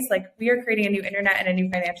this space. Like, we are creating a new internet and a new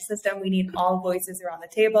financial system. We need all voices around the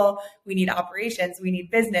table. We need operations. We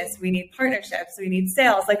need business. We need partnerships. We need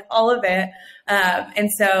sales, like all of it. And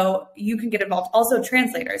so you can get involved. Also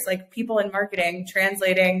translators, like people in marketing,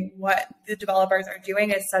 translating what the developers are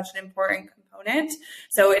doing is such an important component.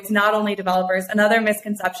 So it's not only developers. Another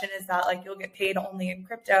misconception is that like you'll get paid only in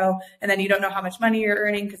crypto and then you don't know how much money you're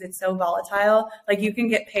earning because it's so volatile. Like, you can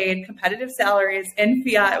get paid competitive salaries in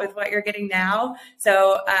fiat with what you're getting now.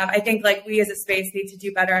 So I think like we as a space need to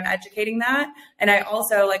do better on educating that. And I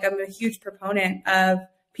also I'm a huge proponent of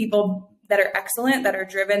people that are excellent, that are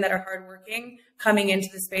driven, that are hardworking, coming into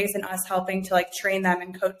the space and us helping to like train them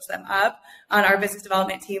and coach them up. On our business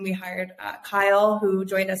development team, we hired Kyle, who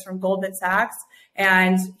joined us from Goldman Sachs,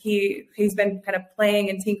 and he's been kind of playing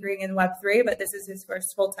and tinkering in Web3, but this is his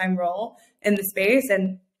first full-time role in the space.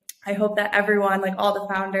 And I hope that everyone, like all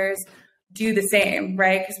the founders, do the same,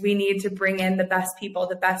 right? Because we need to bring in the best people,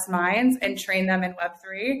 the best minds, and train them in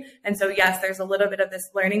Web3. And so, yes, there's a little bit of this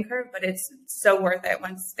learning curve, but it's so worth it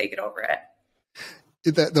once they get over it.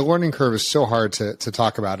 The learning curve is so hard to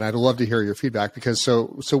talk about, and I'd love to hear your feedback, because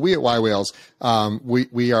so we at yWhales,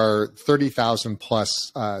 we are 30,000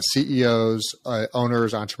 plus CEOs,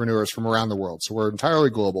 owners, entrepreneurs from around the world. So we're entirely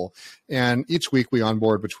global, and each week we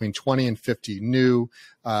onboard between 20 and 50 new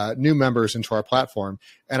members into our platform.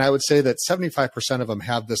 And I would say that 75% of them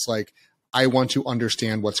have this I want to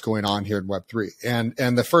understand what's going on here in Web3.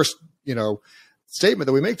 And the first statement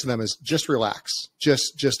that we make to them is just relax.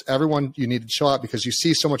 Just everyone, you need to chill out because you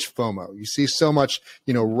see so much FOMO. You see so much,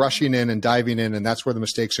 rushing in and diving in, and that's where the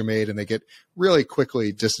mistakes are made, and they get really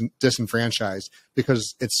quickly disenfranchised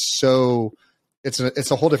because it's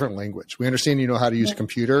a whole different language. We understand, how to use a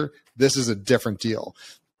computer. This is a different deal.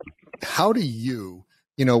 How do you,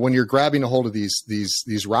 when you're grabbing a hold of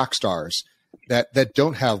these rock stars that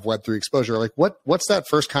don't have Web3 exposure, like what's that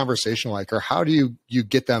first conversation like, or how do you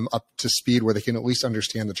get them up to speed where they can at least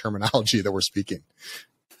understand the terminology that we're speaking?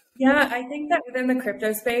 Yeah, I think that within the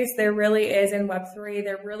crypto space, there really is in Web3,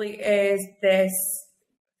 there really is this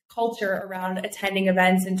culture around attending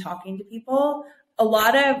events and talking to people. A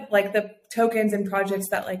lot of like the tokens and projects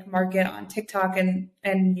that like market on TikTok and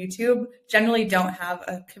YouTube generally don't have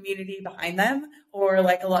a community behind them or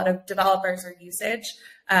like a lot of developers or usage.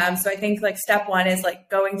 So I think like step one is like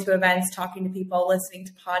going to events, talking to people, listening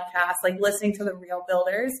to podcasts, like listening to the real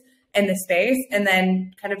builders in the space, and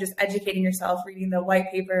then kind of just educating yourself, reading the white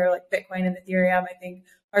paper, like Bitcoin and Ethereum, I think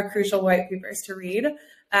are crucial white papers to read.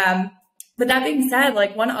 But that being said,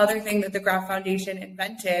 like one other thing that the Graph Foundation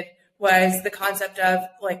invented was the concept of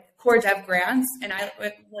like core dev grants. And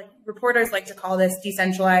reporters like to call this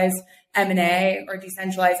decentralized M&A or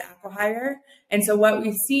decentralized acqui-hire. And so what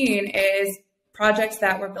we've seen is projects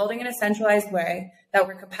that were building in a centralized way, that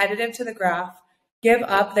were competitive to the graph, give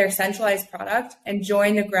up their centralized product and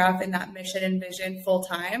join the graph in that mission and vision full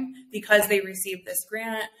time because they received this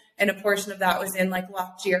grant. And a portion of that was in like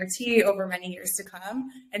locked GRT over many years to come.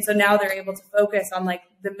 And so now they're able to focus on like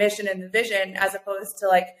the mission and the vision as opposed to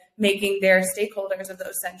like making their stakeholders of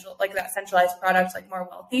those that centralized product like more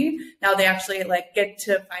wealthy. Now they actually like get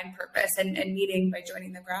to find purpose and meaning by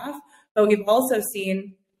joining the graph. But we've also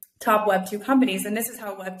seen top Web2 companies, and this is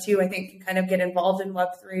how Web2 I think can kind of get involved in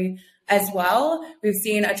Web3 as well. We've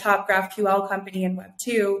seen a top GraphQL company in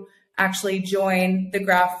Web2 actually join the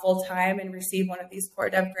graph full time and receive one of these core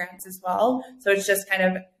dev grants as well. So it's just kind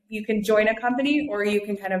of, you can join a company or you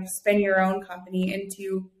can kind of spin your own company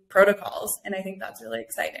into protocols. And I think that's really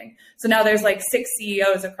exciting. So now there's like 6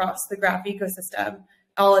 CEOs across the graph ecosystem,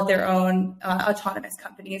 all at their own autonomous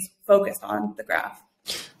companies focused on the graph.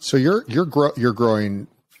 So you're growing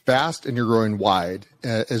fast and you're growing wide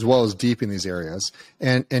as well as deep in these areas.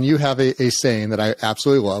 And you have a saying that I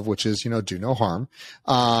absolutely love, which is, do no harm.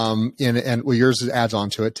 And yours adds on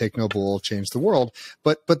to it, take no bull, change the world.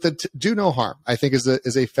 But the do no harm, I think is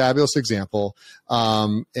a fabulous example.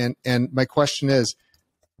 And my question is,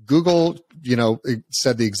 Google,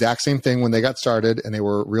 said the exact same thing when they got started, and they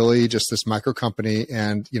were really just this micro company.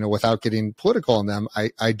 And, without getting political on them,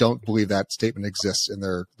 I don't believe that statement exists in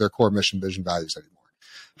their core mission, vision, values anymore.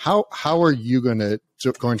 How are you going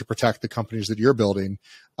to protect the companies that you're building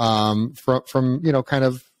from kind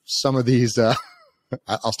of some of these?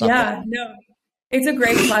 I'll stop. Yeah, no, it's a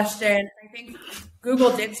great question. I think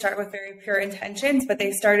Google did start with very pure intentions, but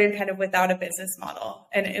they started kind of without a business model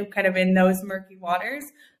and it kind of in those murky waters.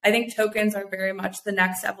 I think tokens are very much the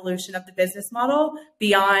next evolution of the business model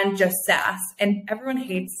beyond just SaaS. And everyone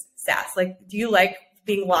hates SaaS. Like, do you like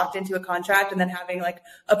being locked into a contract and then having like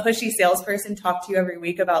a pushy salesperson talk to you every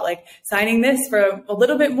week about like signing this for a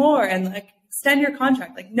little bit more and like extend your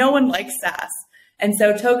contract? Like, no one likes SaaS. And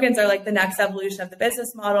so tokens are like the next evolution of the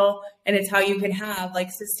business model. And it's how you can have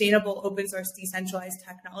like sustainable open source decentralized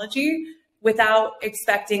technology without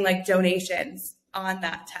expecting like donations on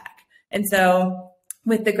that tech. And so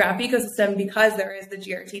with the graph ecosystem, because there is the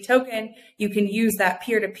GRT token, you can use that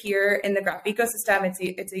peer-to-peer in the graph ecosystem.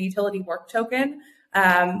 It's a utility work token.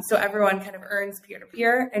 So everyone kind of earns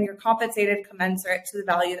peer-to-peer and you're compensated commensurate to the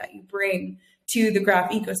value that you bring to the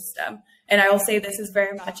graph ecosystem. And I will say this is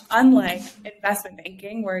very much unlike investment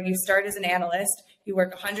banking, where you start as an analyst, you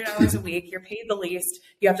work 100 hours a week, you're paid the least,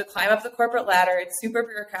 you have to climb up the corporate ladder, it's super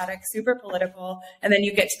bureaucratic, super political, and then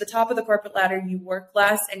you get to the top of the corporate ladder, you work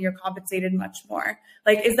less, and you're compensated much more.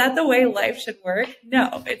 Like, is that the way life should work?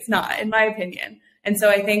 No, it's not, in my opinion. And so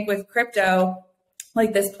I think with crypto,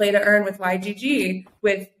 like this play to earn with YGG,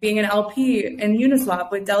 with being an LP in Uniswap,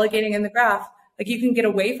 with delegating in the graph, like you can get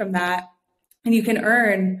away from that and you can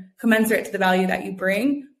earn commensurate to the value that you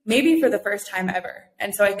bring, maybe for the first time ever.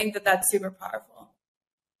 And so I think that that's super powerful.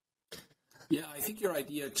 Yeah, I think your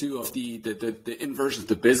idea too of the inversion of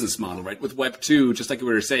the business model, right? With Web 2, just like we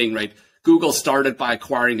were saying, right? Google started by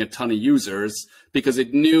acquiring a ton of users because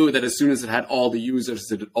it knew that as soon as it had all the users,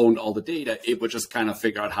 that it owned all the data, it would just kind of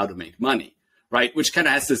figure out how to make money, right? Which kind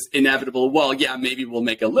of has this inevitable, well, yeah, maybe we'll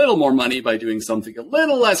make a little more money by doing something a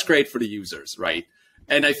little less great for the users, right?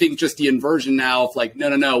 And I think just the inversion now of like,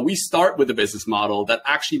 no, we start with a business model that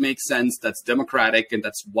actually makes sense, that's democratic and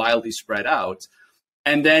that's wildly spread out.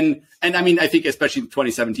 And then, and I mean, I think especially in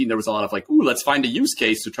 2017, there was a lot of like, ooh, let's find a use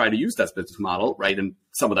case to try to use that business model, right? And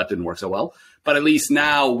some of that didn't work so well. But at least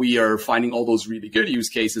now we are finding all those really good use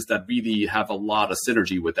cases that really have a lot of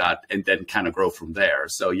synergy with that and then kind of grow from there.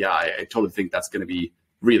 So yeah, I totally think that's going to be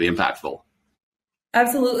really impactful.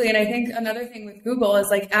 Absolutely. And I think another thing with Google is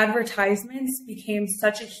like advertisements became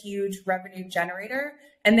such a huge revenue generator,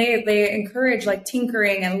 and they encourage like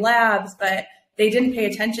tinkering and labs, but they didn't pay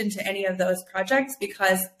attention to any of those projects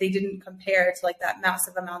because they didn't compare to like that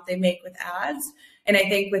massive amount they make with ads. And I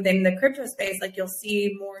think within the crypto space, like you'll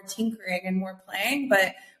see more tinkering and more playing,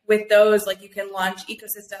 but with those, like you can launch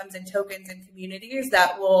ecosystems and tokens and communities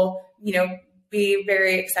that will, be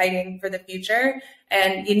very exciting for the future.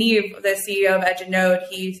 And Yaniv, the CEO of Edge and Node,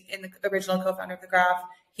 he's in the original co-founder of the Graph.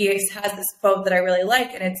 He has this quote that I really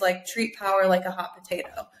like, and it's like, treat power like a hot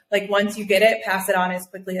potato. Like once you get it, pass it on as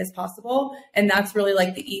quickly as possible. And that's really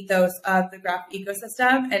like the ethos of the Graph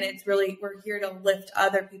ecosystem. And it's really, we're here to lift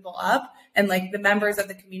other people up. And like the members of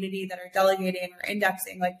the community that are delegating or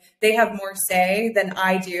indexing, like they have more say than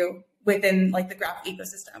I do within like the Graph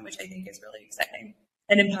ecosystem, which I think is really exciting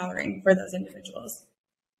and empowering for those individuals.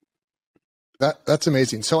 That's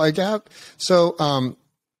amazing. So a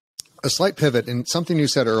slight pivot in something you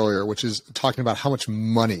said earlier, which is talking about how much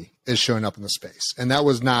money is showing up in the space. And that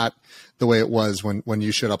was not the way it was when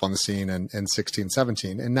you showed up on the scene in 16,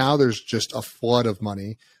 17. And now there's just a flood of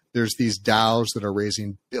money. There's these DAOs that are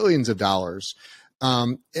raising billions of dollars.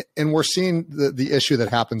 And we're seeing the issue that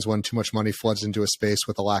happens when too much money floods into a space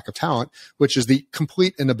with a lack of talent, which is the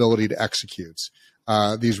complete inability to execute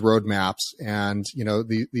these roadmaps and,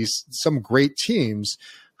 these some great teams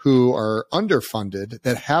who are underfunded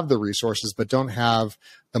that have the resources but don't have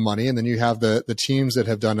the money. And then you have the teams that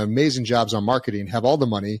have done amazing jobs on marketing, have all the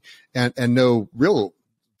money and no real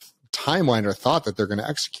timeline or thought that they're going to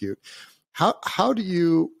execute. How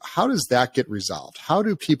does that get resolved? How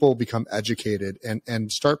do people become educated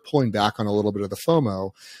and start pulling back on a little bit of the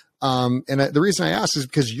FOMO? The reason I ask is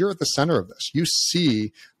because you're at the center of this. You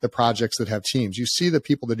see the projects that have teams. You see the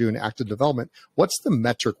people that do an active development. What's the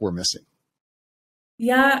metric we're missing?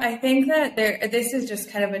 Yeah, I think that this is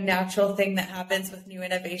just kind of a natural thing that happens with new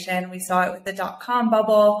innovation. We saw it with the .com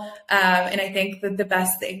bubble. And I think that the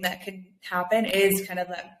best thing that could happen is kind of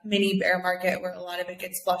that mini bear market where a lot of it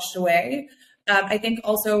gets flushed away. I think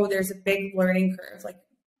also there's a big learning curve. Like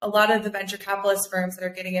a lot of the venture capitalist firms that are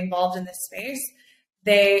getting involved in this space,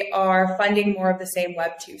 they are funding more of the same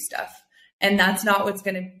Web 2 stuff. And that's not what's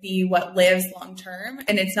going to be what lives long term.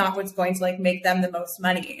 And it's not what's going to like make them the most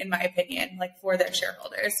money, in my opinion, like for their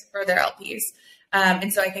shareholders, for their LPs.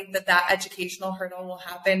 And so I think that educational hurdle will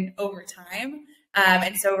happen over time.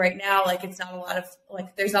 And so right now, like it's not a lot of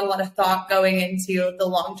there's not a lot of thought going into the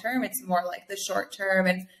long term. It's more like the short term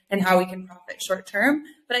and how we can profit short term.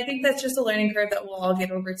 But I think that's just a learning curve that we'll all get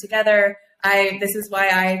over together. This is why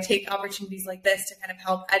I take opportunities like this to kind of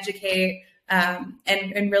help educate.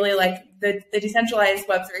 And really like the decentralized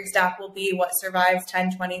Web3 stack will be what survives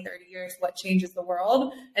 10, 20, 30 years, what changes the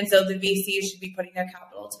world. And so the VCs should be putting their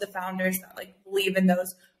capital to the founders that like believe in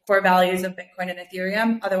those core values of Bitcoin and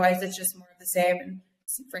Ethereum. Otherwise, it's just more of the same and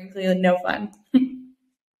frankly, no fun.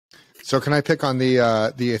 So can I pick on the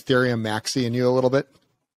Ethereum maxi in you a little bit?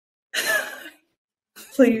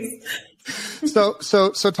 Please.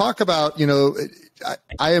 So talk about,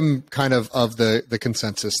 I am kind of the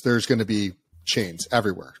consensus. There's going to be chains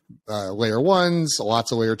everywhere, layer ones,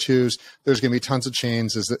 lots of layer twos. There's going to be tons of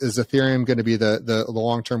chains. Is Ethereum going to be the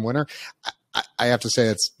long-term winner? I have to say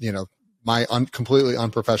it's, my completely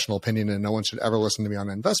unprofessional opinion, and no one should ever listen to me on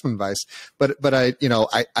investment advice. But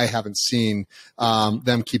I haven't seen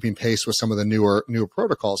them keeping pace with some of the newer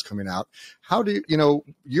protocols coming out. How do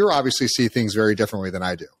you're obviously see things very differently than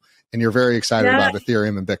I do, and you're very excited about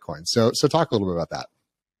Ethereum and Bitcoin. So talk a little bit about that.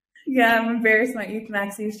 Yeah, I'm embarrassed my ETH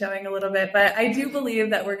maxi is showing a little bit, but I do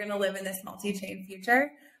believe that we're going to live in this multi-chain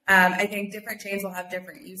future. I think different chains will have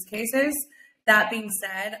different use cases. That being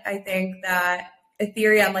said, I think that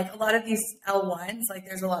Ethereum, like a lot of these L1s, like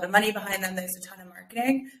there's a lot of money behind them. There's a ton of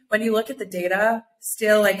marketing. When you look at the data,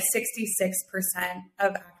 still like 66%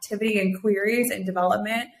 of activity and queries and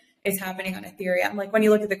development is happening on Ethereum. Like when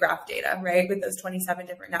you look at the graph data, right, with those 27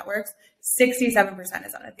 different networks, 67%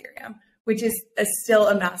 is on Ethereum, which is still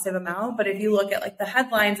a massive amount. But if you look at like the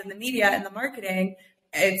headlines and the media and the marketing,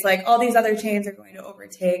 it's like all these other chains are going to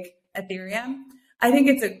overtake Ethereum. I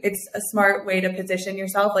think it's a smart way to position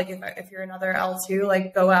yourself. Like if you're another L2,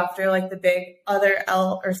 like go after like the big other an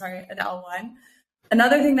L1.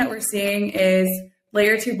 Another thing that we're seeing is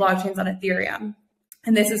layer 2 blockchains on Ethereum.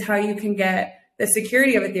 And this is how you can get the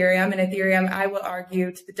security of Ethereum. And Ethereum, I will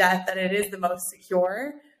argue to the death that it is the most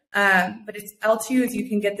secure. But it's L2s, you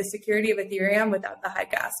can get the security of Ethereum without the high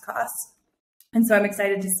gas costs. And so I'm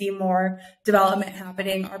excited to see more development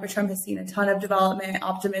happening. Arbitrum has seen a ton of development,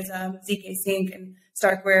 Optimism, ZK Sync, and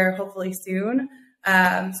Starkware hopefully soon.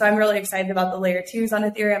 So I'm really excited about the layer 2s on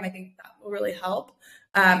Ethereum. I think that will really help.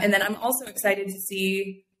 And then I'm also excited to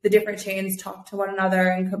see the different chains talk to one another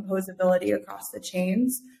and composability across the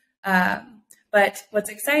chains. But what's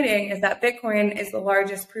exciting is that Bitcoin is the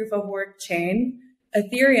largest proof of work chain.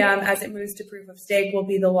 Ethereum, as it moves to proof of stake, will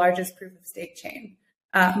be the largest proof of stake chain,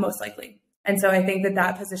 most likely. And so I think that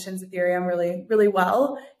that positions Ethereum really, really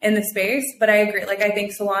well in the space. But I agree. Like, I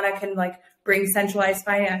think Solana can bring centralized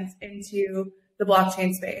finance into the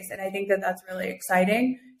blockchain space. And I think that that's really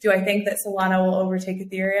exciting. Do I think that Solana will overtake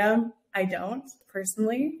Ethereum? I don't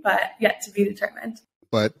personally, but yet to be determined.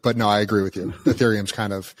 But no, I agree with you. Ethereum's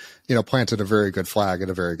kind of, planted a very good flag at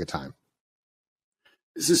a very good time.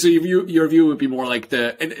 So your view would be more like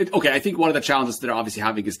okay, I think one of the challenges that they're obviously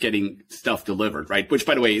having is getting stuff delivered, right? Which,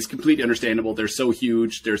 by the way, is completely understandable. They're so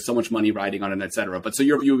huge. There's so much money riding on it, et cetera. But so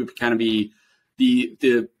your view would kind of be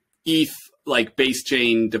the ETH base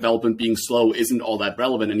chain development being slow isn't all that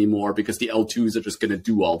relevant anymore because the L2s are just going to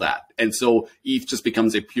do all that. And so ETH just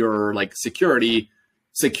becomes a pure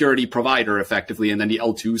security provider effectively. And then the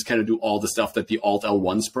L2s kind of do all the stuff that the alt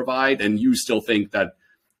L1s provide. And you still think that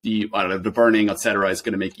the burning, et cetera, is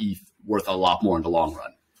going to make ETH worth a lot more in the long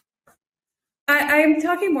run. I'm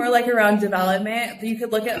talking more around development. You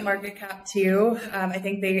could look at market cap too. I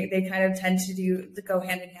think they kind of tend to go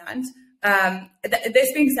hand in hand.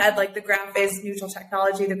 This being said, the graph is neutral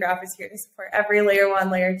technology. The graph is here to support every layer 1,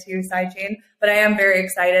 layer 2 sidechain. But I am very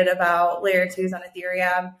excited about layer 2s on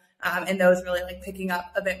Ethereum. And those really picking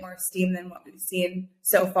up a bit more steam than what we've seen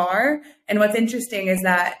so far. And what's interesting is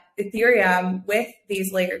that Ethereum with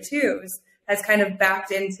these layer 2s has kind of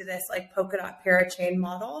backed into this Polkadot parachain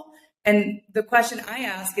model. And the question I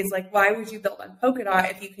ask is why would you build on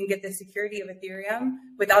Polkadot if you can get the security of Ethereum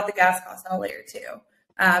without the gas cost on a layer 2?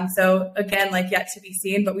 So again, yet to be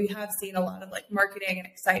seen, but we have seen a lot of marketing and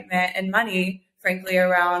excitement and money, frankly,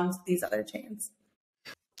 around these other chains.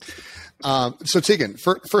 So Tegan,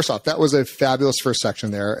 first off, that was a fabulous first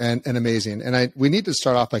section there and amazing. And we need to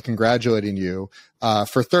start off by congratulating you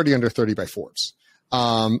for 30 under 30 by Forbes.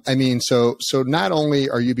 So not only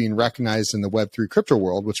are you being recognized in the Web3 crypto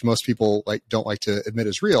world, which most people don't like to admit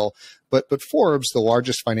is real, but Forbes, the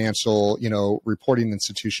largest financial, reporting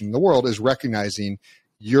institution in the world, is recognizing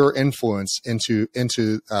your influence into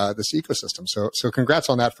this ecosystem. So congrats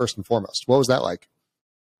on that first and foremost. What was that like?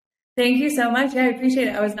 Thank you so much. Yeah, I appreciate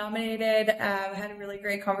it. I was nominated, had a really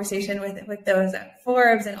great conversation with those at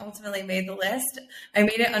Forbes and ultimately made the list. I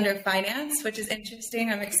made it under finance, which is interesting.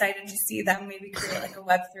 I'm excited to see them maybe create a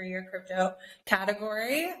Web3 or crypto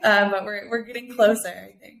category, but we're getting closer,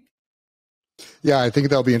 I think. Yeah, I think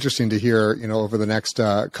that'll be interesting to hear, over the next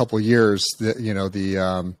couple of years that,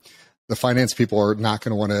 the finance people are not going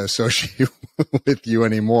to want to associate with you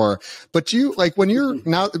anymore. But you when you're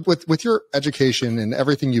now with your education and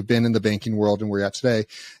everything you've been in the banking world and where you're at today,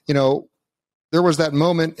 there was that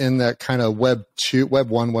moment in that kind of Web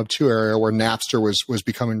 1, Web 2 area where Napster was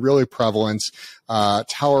becoming really prevalent.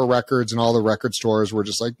 Tower Records and all the record stores were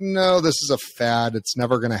just no, this is a fad. It's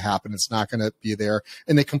never going to happen. It's not going to be there.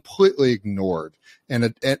 And they completely ignored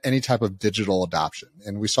any type of digital adoption.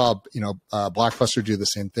 And we saw, Blockbuster do the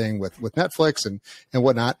same thing with Netflix and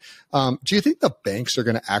whatnot. Do you think the banks are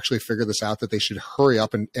going to actually figure this out, that they should hurry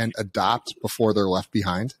up and adopt before they're left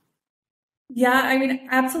behind? Yeah, I mean,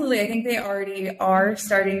 absolutely. I think they already are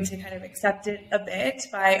starting to kind of accept it a bit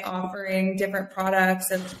by offering different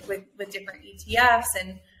products and with different ETFs.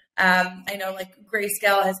 And I know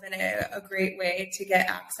Grayscale has been a great way to get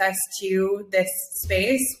access to this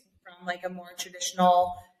space from a more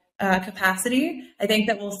traditional capacity. I think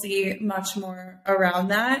that we'll see much more around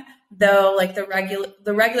that, though.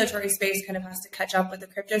 The regulatory space kind of has to catch up with the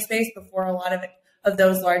crypto space before a lot of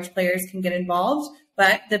those large players can get involved.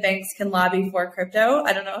 But the banks can lobby for crypto.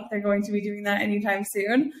 I don't know if they're going to be doing that anytime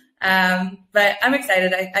soon. But I'm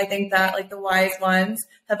excited. I think that the wise ones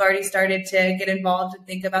have already started to get involved and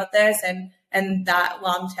think about this, and that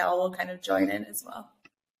long tail will kind of join in as well.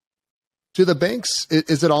 To the banks,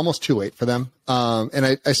 is it almost too late for them?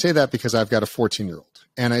 And I say that because I've got a 14-year-old,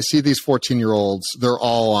 and I see these 14-year-olds, they're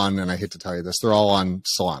all on, and I hate to tell you this, they're all on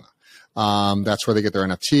Solana. That's where they get their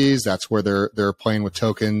NFTs. That's where they're playing with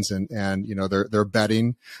tokens and they're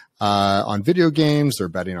betting, on video games. They're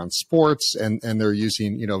betting on sports and they're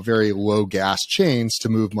using, very low gas chains to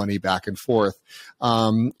move money back and forth.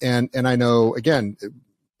 And I know, again,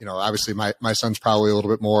 obviously my son's probably a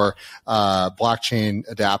little bit more blockchain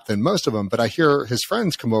adept than most of them, but I hear his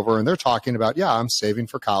friends come over and they're talking about, yeah, I'm saving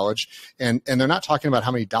for college. And they're not talking about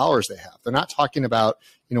how many dollars they have. They're not talking about,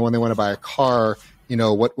 when they want to buy a car,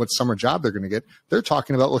 what summer job they're going to get. They're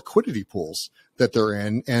talking about liquidity pools that they're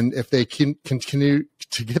in. And if they can continue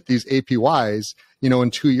to get these APYs,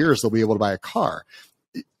 in 2 years, they'll be able to buy a car.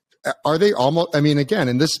 Are they almost, again,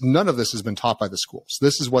 and none of this has been taught by the schools.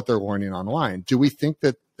 This is what they're learning online. Do we think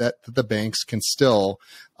that the banks can still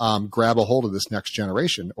grab a hold of this next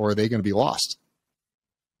generation, or are they going to be lost?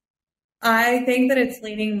 I think that it's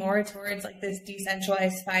leaning more towards like this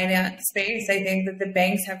decentralized finance space. I think that the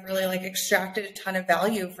banks have really like extracted a ton of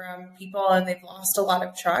value from people and they've lost a lot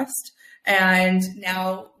of trust. And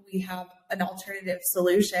now we have an alternative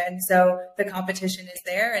solution. So the competition is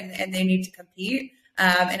there and they need to compete.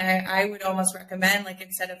 And I would almost recommend, like,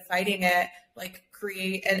 instead of fighting it, like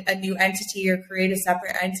create a new entity or create a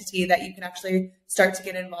separate entity that you can actually start to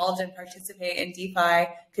get involved and participate in DeFi,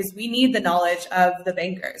 because we need the knowledge of the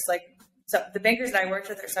bankers. Like, so the bankers that I worked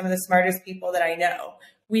with are some of the smartest people that I know.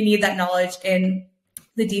 We need that knowledge in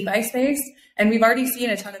the DeFi space. And we've already seen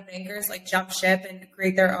a ton of bankers like jump ship and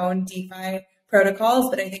create their own DeFi protocols.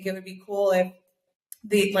 But I think it would be cool if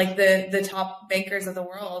the top bankers of the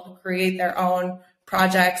world create their own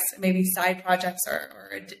projects, maybe side projects or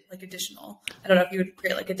like additional. I don't know if you would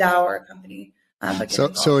create like a DAO or a company.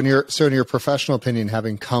 So in your professional opinion,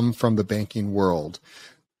 having come from the banking world,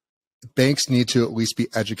 banks need to at least be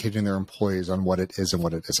educating their employees on what it is and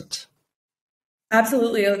what it isn't.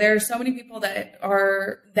 Absolutely. There are so many people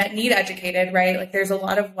that need educated, right? Like, there's a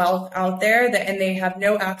lot of wealth out there and they have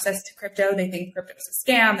no access to crypto. They think crypto is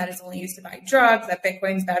a scam, that is only used to buy drugs, that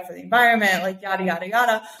Bitcoin's bad for the environment, like yada, yada,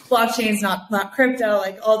 yada. Blockchain's not crypto,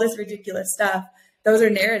 like all this ridiculous stuff. Those are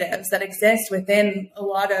narratives that exist within a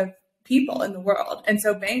lot of people in the world. And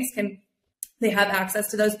so banks they have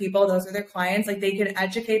access to those people. Those are their clients. Like, they can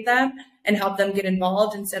educate them and help them get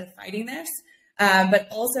involved instead of fighting this. But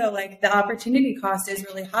also, like, the opportunity cost is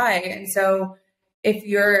really high. And so if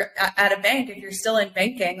you're at a bank, if you're still in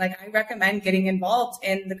banking, like, I recommend getting involved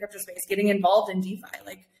in the crypto space, getting involved in DeFi,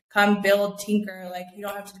 like, come build, tinker. Like, you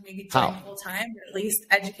don't have to maybe join full time, but at least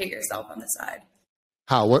educate yourself on the side.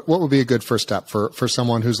 What would be a good first step for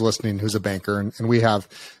someone who's listening, who's a banker? And we have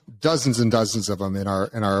dozens and dozens of them in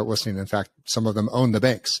our listening. In fact, some of them own the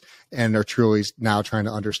banks and are truly now trying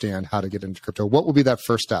to understand how to get into crypto. What would be that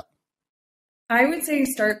first step? I would say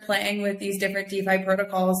start playing with these different DeFi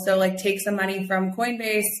protocols. So, like, take some money from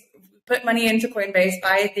Coinbase, put money into Coinbase,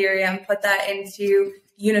 buy Ethereum, put that into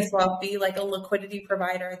Uniswap, be like a liquidity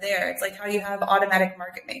provider there. It's like how you have automatic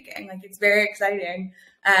market making. Like, it's very exciting.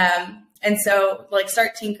 And so, like,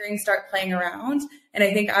 start tinkering, start playing around. And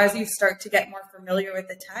I think as you start to get more familiar with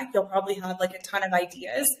the tech, you'll probably have like a ton of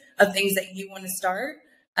ideas of things that you want to start.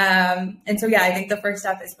 And so, yeah, I think the first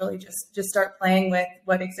step is really just start playing with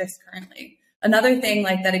what exists currently. Another thing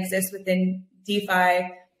like that exists within DeFi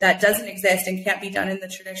that doesn't exist and can't be done in the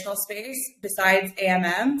traditional space besides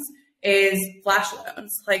AMMs is flash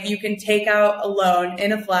loans. Like, you can take out a loan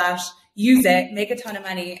in a flash, use it, make a ton of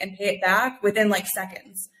money, and pay it back within like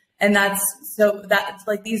seconds. And that's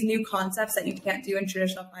like these new concepts that you can't do in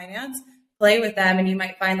traditional finance. Play with them and you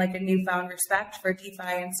might find like a newfound respect for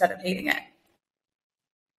DeFi instead of hating it.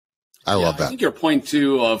 I love that. I think your point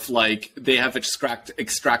too of like they have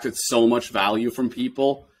extracted so much value from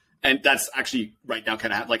people. And that's actually right now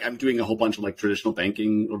kind of like I'm doing a whole bunch of like traditional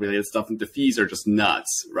banking related stuff and the fees are just nuts,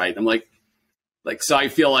 right? I'm like, so I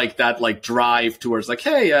feel like that like drive towards like,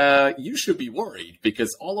 hey, you should be worried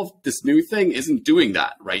because all of this new thing isn't doing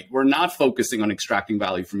that, right? We're not focusing on extracting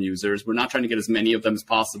value from users. We're not trying to get as many of them as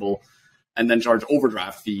possible and then charge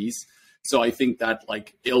overdraft fees. So I think that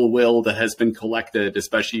like ill will that has been collected,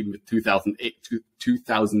 especially in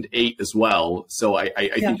 2008 as well. So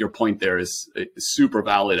I think your point there is super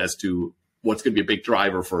valid as to what's going to be a big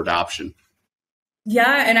driver for adoption.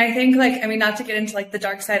 Yeah. And I think like, I mean, not to get into like the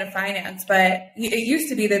dark side of finance, but it used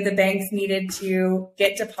to be that the banks needed to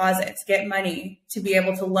get deposits, get money to be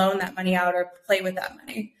able to loan that money out or play with that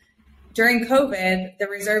money. During COVID, the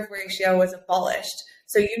reserve ratio was abolished.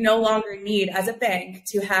 So you no longer need, as a bank,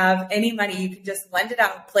 to have any money. You can just lend it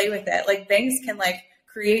out, play with it. Like banks can like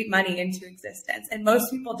create money into existence. And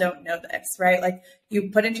most people don't know this, right? Like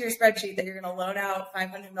you put into your spreadsheet that you're going to loan out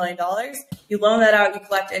 $500 million. You loan that out, you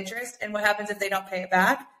collect interest. And what happens if they don't pay it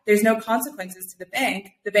back? There's no consequences to the bank.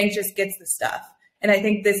 The bank just gets the stuff. And I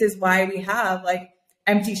think this is why we have like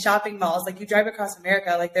empty shopping malls. Like you drive across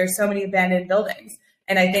America, like there's so many abandoned buildings.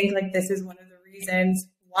 And I think like this is one of the reasons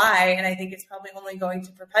why, and I think it's probably only going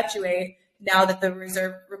to perpetuate now that the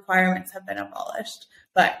reserve requirements have been abolished.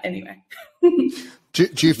 But anyway.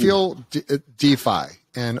 Do you feel DeFi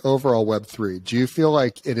and overall Web3, do you feel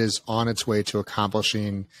like it is on its way to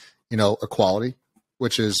accomplishing, equality,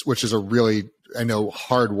 which is a really, I know,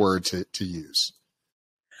 hard word to use?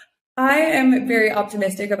 I am very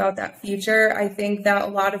optimistic about that future. I think that a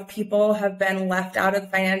lot of people have been left out of the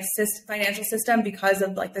financial system because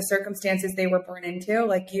of like the circumstances they were born into.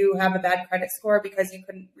 Like you have a bad credit score because you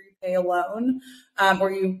couldn't repay a loan,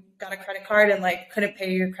 or you got a credit card and like couldn't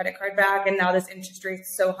pay your credit card back. And now this interest rate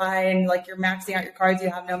is so high and like you're maxing out your cards, you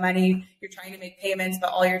have no money, you're trying to make payments,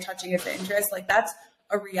 but all you're touching is the interest. Like that's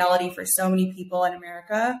a reality for so many people in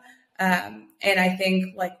America. And I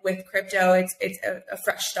think like with crypto, it's a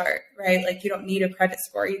fresh start, right? Like you don't need a credit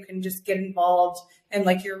score. You can just get involved and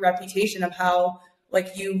like your reputation of how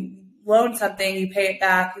like you loan something, you pay it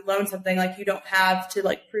back, you loan something, like you don't have to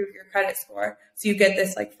like prove your credit score. So you get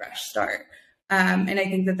this like fresh start. And I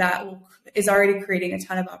think that is already creating a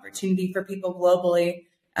ton of opportunity for people globally.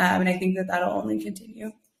 And I think that that'll only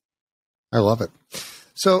continue. I love it.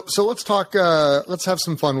 So let's talk, let's have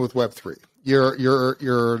some fun with Web3.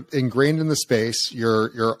 You're ingrained in the space.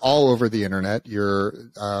 You're all over the internet. You're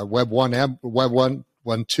Web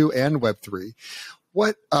 1.2 and Web 3.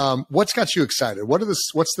 What's got you excited?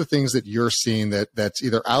 What's the things that you're seeing that's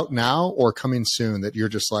either out now or coming soon that you're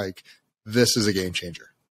just like, this is a game changer?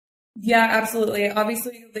 Yeah, absolutely.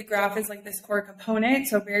 Obviously, the graph is like this core component.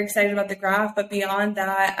 So very excited about the graph. But beyond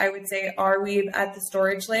that, I would say Arweave at the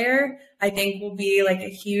storage layer, I think will be like a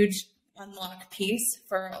huge unlock piece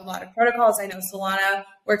for a lot of protocols. I know Solana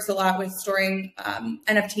works a lot with storing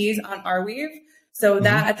NFTs on Arweave. So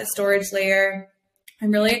that at the storage layer,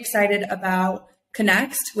 I'm really excited about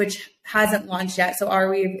Connext, which hasn't launched yet. So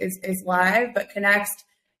Arweave is live, but Connext,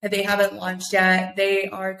 they haven't launched yet. They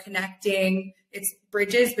are connecting, it's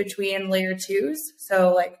bridges between layer twos.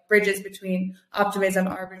 So like bridges between Optimism,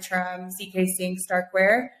 Arbitrum, ZK Sync,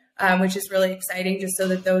 Starkware, which is really exciting just so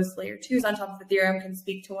that those layer twos on top of Ethereum can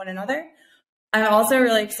speak to one another. I'm also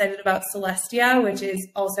really excited about Celestia, which is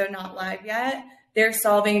also not live yet. They're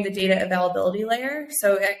solving the data availability layer.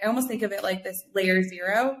 So I almost think of it like this layer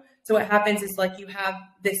 0. So what happens is like you have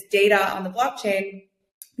this data on the blockchain,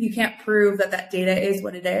 you can't prove that data is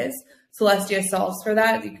what it is. Celestia solves for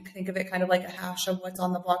that. You can think of it kind of like a hash of what's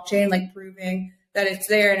on the blockchain, like proving that it's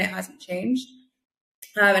there and it hasn't changed.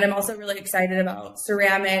 And I'm also really excited about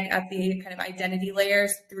Ceramic at the kind of identity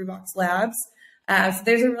layers through Box Labs. So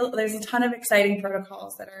there's a ton of exciting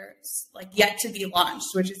protocols that are like yet to be launched,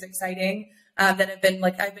 which is exciting. That have been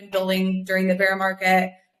like I've been building during the bear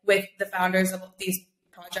market with the founders of these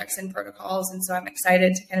projects and protocols, and so I'm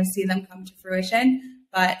excited to kind of see them come to fruition.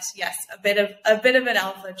 But yes, a bit of an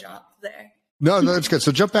alpha drop there. No, that's good.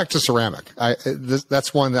 So jump back to Ceramic.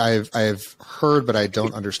 That's one that I've heard, but I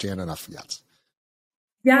don't understand enough yet.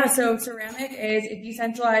 Yeah, so Ceramic is a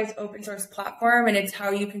decentralized open source platform, and it's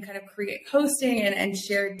how you can kind of create hosting and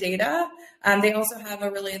share data. They also have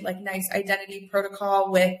a really like nice identity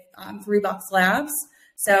protocol with through Box Labs.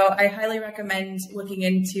 So I highly recommend looking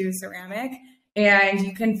into Ceramic. And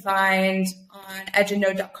you can find on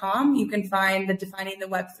edgeandnode.com, you can find the Defining the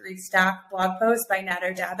Web3 Stack blog post by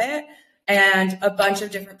Nader Dabit. And a bunch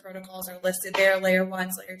of different protocols are listed there, layer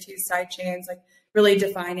 1s, layer 2s, sidechains, like really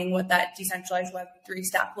defining what that decentralized Web3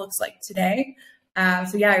 stack looks like today.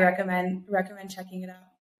 So yeah, I recommend checking it out.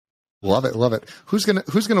 Love it. Who's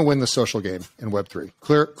gonna win the social game in Web3?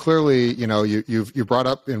 Clearly, you brought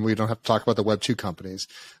up, and we don't have to talk about the Web2 companies,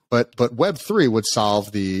 but Web3 would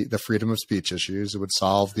solve the freedom of speech issues. It would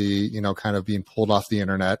solve the kind of being pulled off the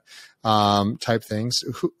internet type things.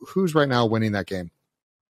 Who's right now winning that game?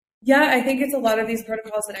 Yeah, I think it's a lot of these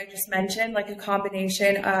protocols that I just mentioned, like a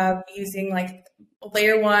combination of using like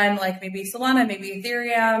layer 1, like maybe Solana, maybe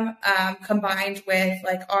Ethereum, combined with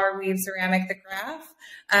like Arweave, Ceramic, the graph.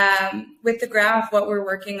 With the graph, what we're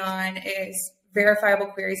working on is verifiable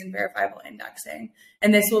queries and verifiable indexing.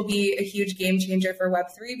 And this will be a huge game changer for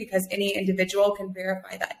Web3 because any individual can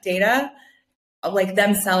verify that data like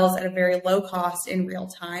themselves at a very low cost in real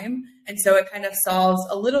time. And so it kind of solves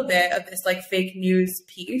a little bit of this like fake news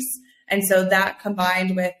piece. And so that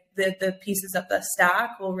combined with the pieces of the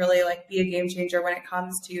stack will really like be a game changer when it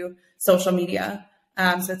comes to social media.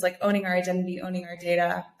 So it's like owning our identity, owning our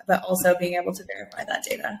data, but also being able to verify that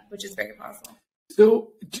data, which is very powerful.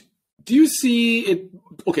 So Do you see it?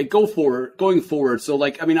 Okay, going forward. So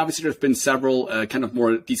like, I mean, obviously there's been several kind of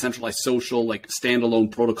more decentralized social, like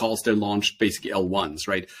standalone protocols that launched basically L1s,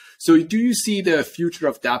 right? So do you see the future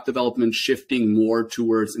of dApp development shifting more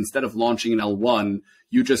towards, instead of launching an L1,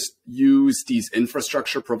 you just use these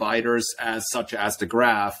infrastructure providers as such as the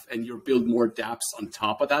Graph, and you build more dApps on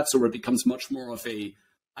top of that? So it becomes much more of a,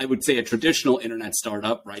 I would say, a traditional internet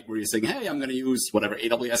startup, right? Where you're saying, hey, I'm going to use whatever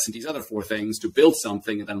AWS and these other four things to build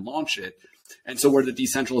something and then launch it. And so where the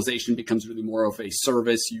decentralization becomes really more of a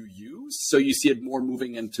service you use. So you see it more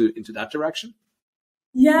moving into that direction?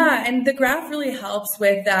 Yeah, and the Graph really helps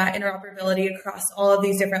with that interoperability across all of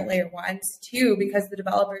these different layer ones too, because the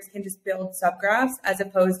developers can just build subgraphs as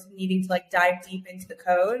opposed to needing to like dive deep into the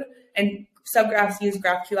code. And subgraphs use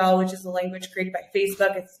GraphQL, which is a language created by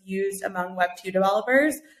Facebook. It's used among Web 2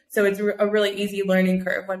 developers. So it's a really easy learning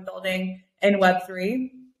curve when building in Web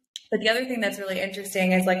 3. But the other thing that's really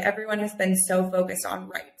interesting is like everyone has been so focused on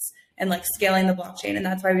rights and like scaling the blockchain. And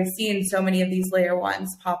that's why we've seen so many of these layer ones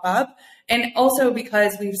pop up. And also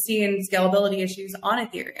because we've seen scalability issues on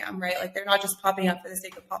Ethereum, right? Like they're not just popping up for the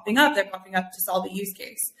sake of popping up, they're popping up to solve a use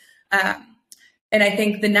case. And I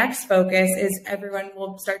think the next focus is everyone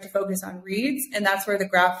will start to focus on reads. And that's where the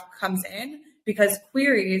Graph comes in, because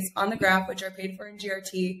queries on the Graph, which are paid for in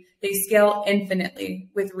GRT, they scale infinitely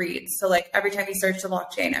with reads. So like every time you search the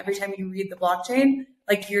blockchain, every time you read the blockchain,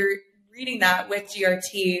 like you're reading that with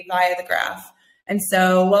GRT via the Graph. And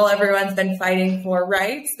so while everyone's been fighting for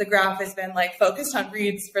rights, the Graph has been like focused on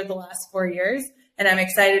reads for the last 4 years. And I'm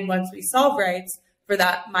excited once we solve rights for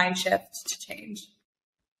that mind shift to change.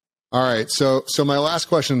 All right. So my last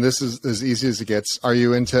question, this is as easy as it gets. Are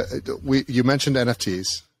you you mentioned NFTs.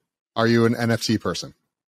 Are you an NFT person?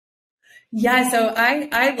 Yeah, so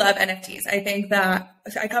I love NFTs. I think that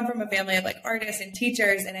I come from a family of like artists and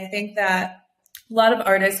teachers, and I think that a lot of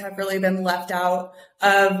artists have really been left out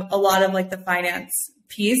of a lot of like the finance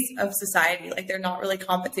piece of society. Like they're not really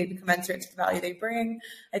compensated commensurate to the value they bring.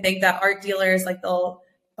 I think that art dealers, like they'll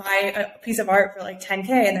buy a piece of art for like 10K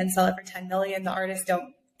and then sell it for 10 million. The artists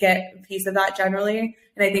don't get a piece of that generally.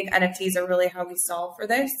 And I think NFTs are really how we solve for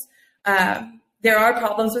this. There are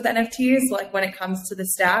problems with NFTs, like when it comes to the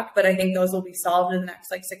stack, but I think those will be solved in the next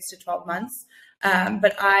like 6 to 12 months.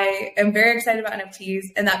 But I am very excited about NFTs.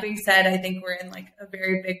 And that being said, I think we're in like a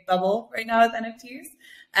very big bubble right now with NFTs.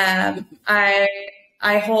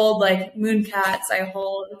 I hold like Mooncats, I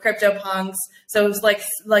hold CryptoPunks. So it's like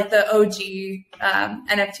the OG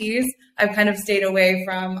NFTs. I've kind of stayed away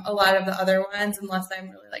from a lot of the other ones unless I'm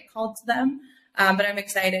really like called to them. But I'm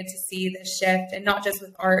excited to see this shift, and not just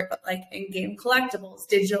with art, but like in-game collectibles,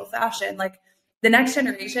 digital fashion. Like the next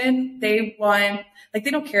generation, they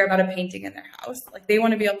don't care about a painting in their house. Like they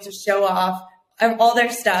want to be able to show off all their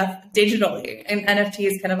stuff digitally, and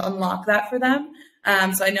NFTs kind of unlock that for them.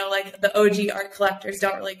 So I know like the OG art collectors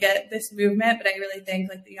don't really get this movement, but I really think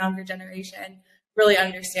like the younger generation really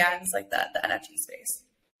understands like the NFT space.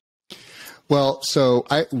 Well, so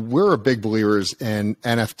we're big believers in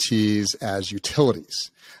NFTs as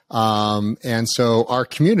utilities. And so our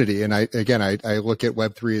community, and I look at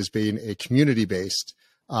Web3 as being a community-based,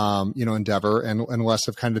 endeavor and less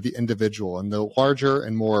of kind of the individual. And the larger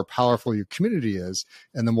and more powerful your community is,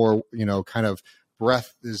 and the more, kind of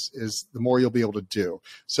breadth is the more you'll be able to do.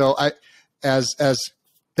 So as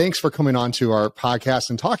thanks for coming on to our podcast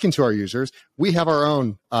and talking to our users. We have our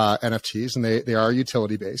own NFTs, and they are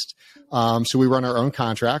utility based. So we run our own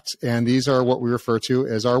contract, and these are what we refer to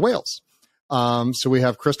as our whales. So we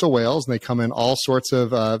have crystal whales, and they come in all sorts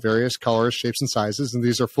of various colors, shapes, and sizes, and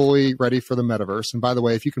these are fully ready for the metaverse. And by the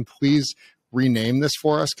way, if you can please rename this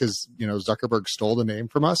for us, because Zuckerberg stole the name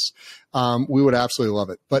from us, we would absolutely love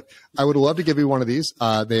it. But I would love to give you one of these.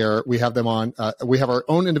 We have them on. We have our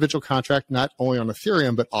own individual contract, not only on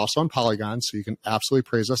Ethereum but also on Polygon. So you can absolutely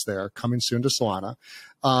praise us there. Coming soon to Solana.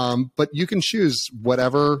 But you can choose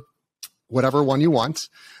whatever one you want.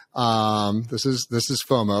 This is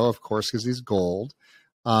FOMO, of course, because he's gold.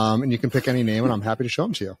 And you can pick any name, and I'm happy to show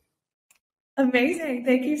them to you. Amazing.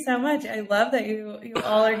 Thank you so much. I love that you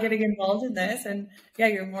all are getting involved in this. And yeah,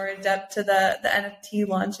 you're more adept to the NFT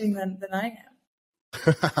launching than I am.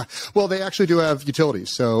 Well, they actually do have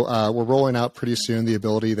utilities. So we're rolling out pretty soon the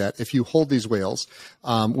ability that if you hold these whales,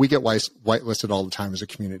 we get whitelisted all the time as a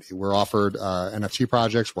community. We're offered NFT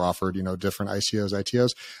projects. We're offered, different ICOs,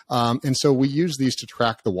 ITOs. And so we use these to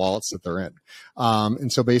track the wallets that they're in. And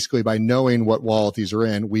so basically by knowing what wallet these are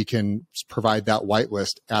in, we can provide that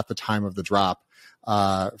whitelist at the time of the drop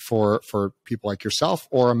for people like yourself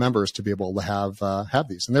or members to be able to have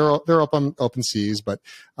these. And they're up on open seas, but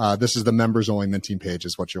this is the members only minting page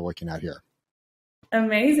is what you're looking at here.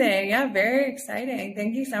 Amazing. Yeah, very exciting.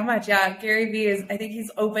 Thank you so much. Yeah, Gary Vee I think he's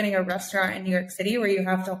opening a restaurant in New York City where you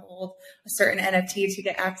have to hold a certain NFT to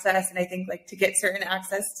get access. And I think like to get certain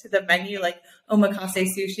access to the menu, like omakase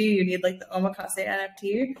sushi, you need like the omakase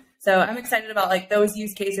NFT. So I'm excited about like those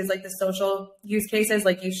use cases, like the social use cases,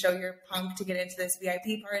 like you show your punk to get into this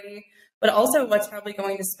VIP party, but also what's probably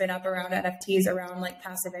going to spin up around NFTs around like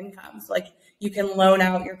passive income. So like you can loan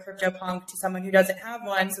out your crypto punk to someone who doesn't have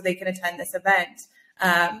one so they can attend this event.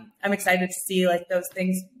 I'm excited to see like those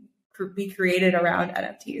things be created around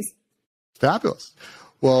NFTs. Fabulous.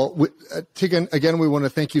 Well, Tegan, again, we want to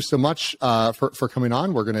thank you so much for coming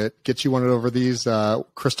on. We're going to get you one over these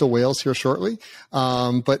crystal whales here shortly.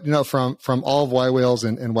 But you know, from all of yWhales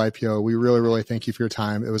and YPO, we really, really thank you for your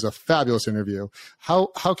time. It was a fabulous interview. How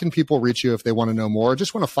can people reach you if they want to know more?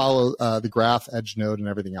 Just want to follow the graph, EdgeNode, and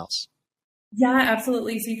everything else. Yeah,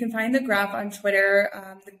 absolutely. So you can find the graph on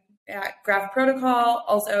Twitter, at Graph Protocol,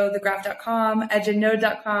 also thegraph.com,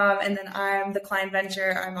 edgeandnode.com, and then I'm the Kline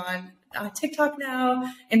Venture. I'm on TikTok now,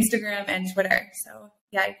 Instagram, and Twitter. So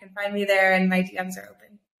yeah, you can find me there, and my DMs are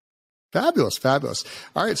open. Fabulous, fabulous.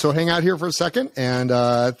 All right, so hang out here for a second, and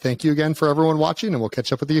thank you again for everyone watching, and we'll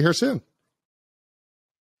catch up with you here soon.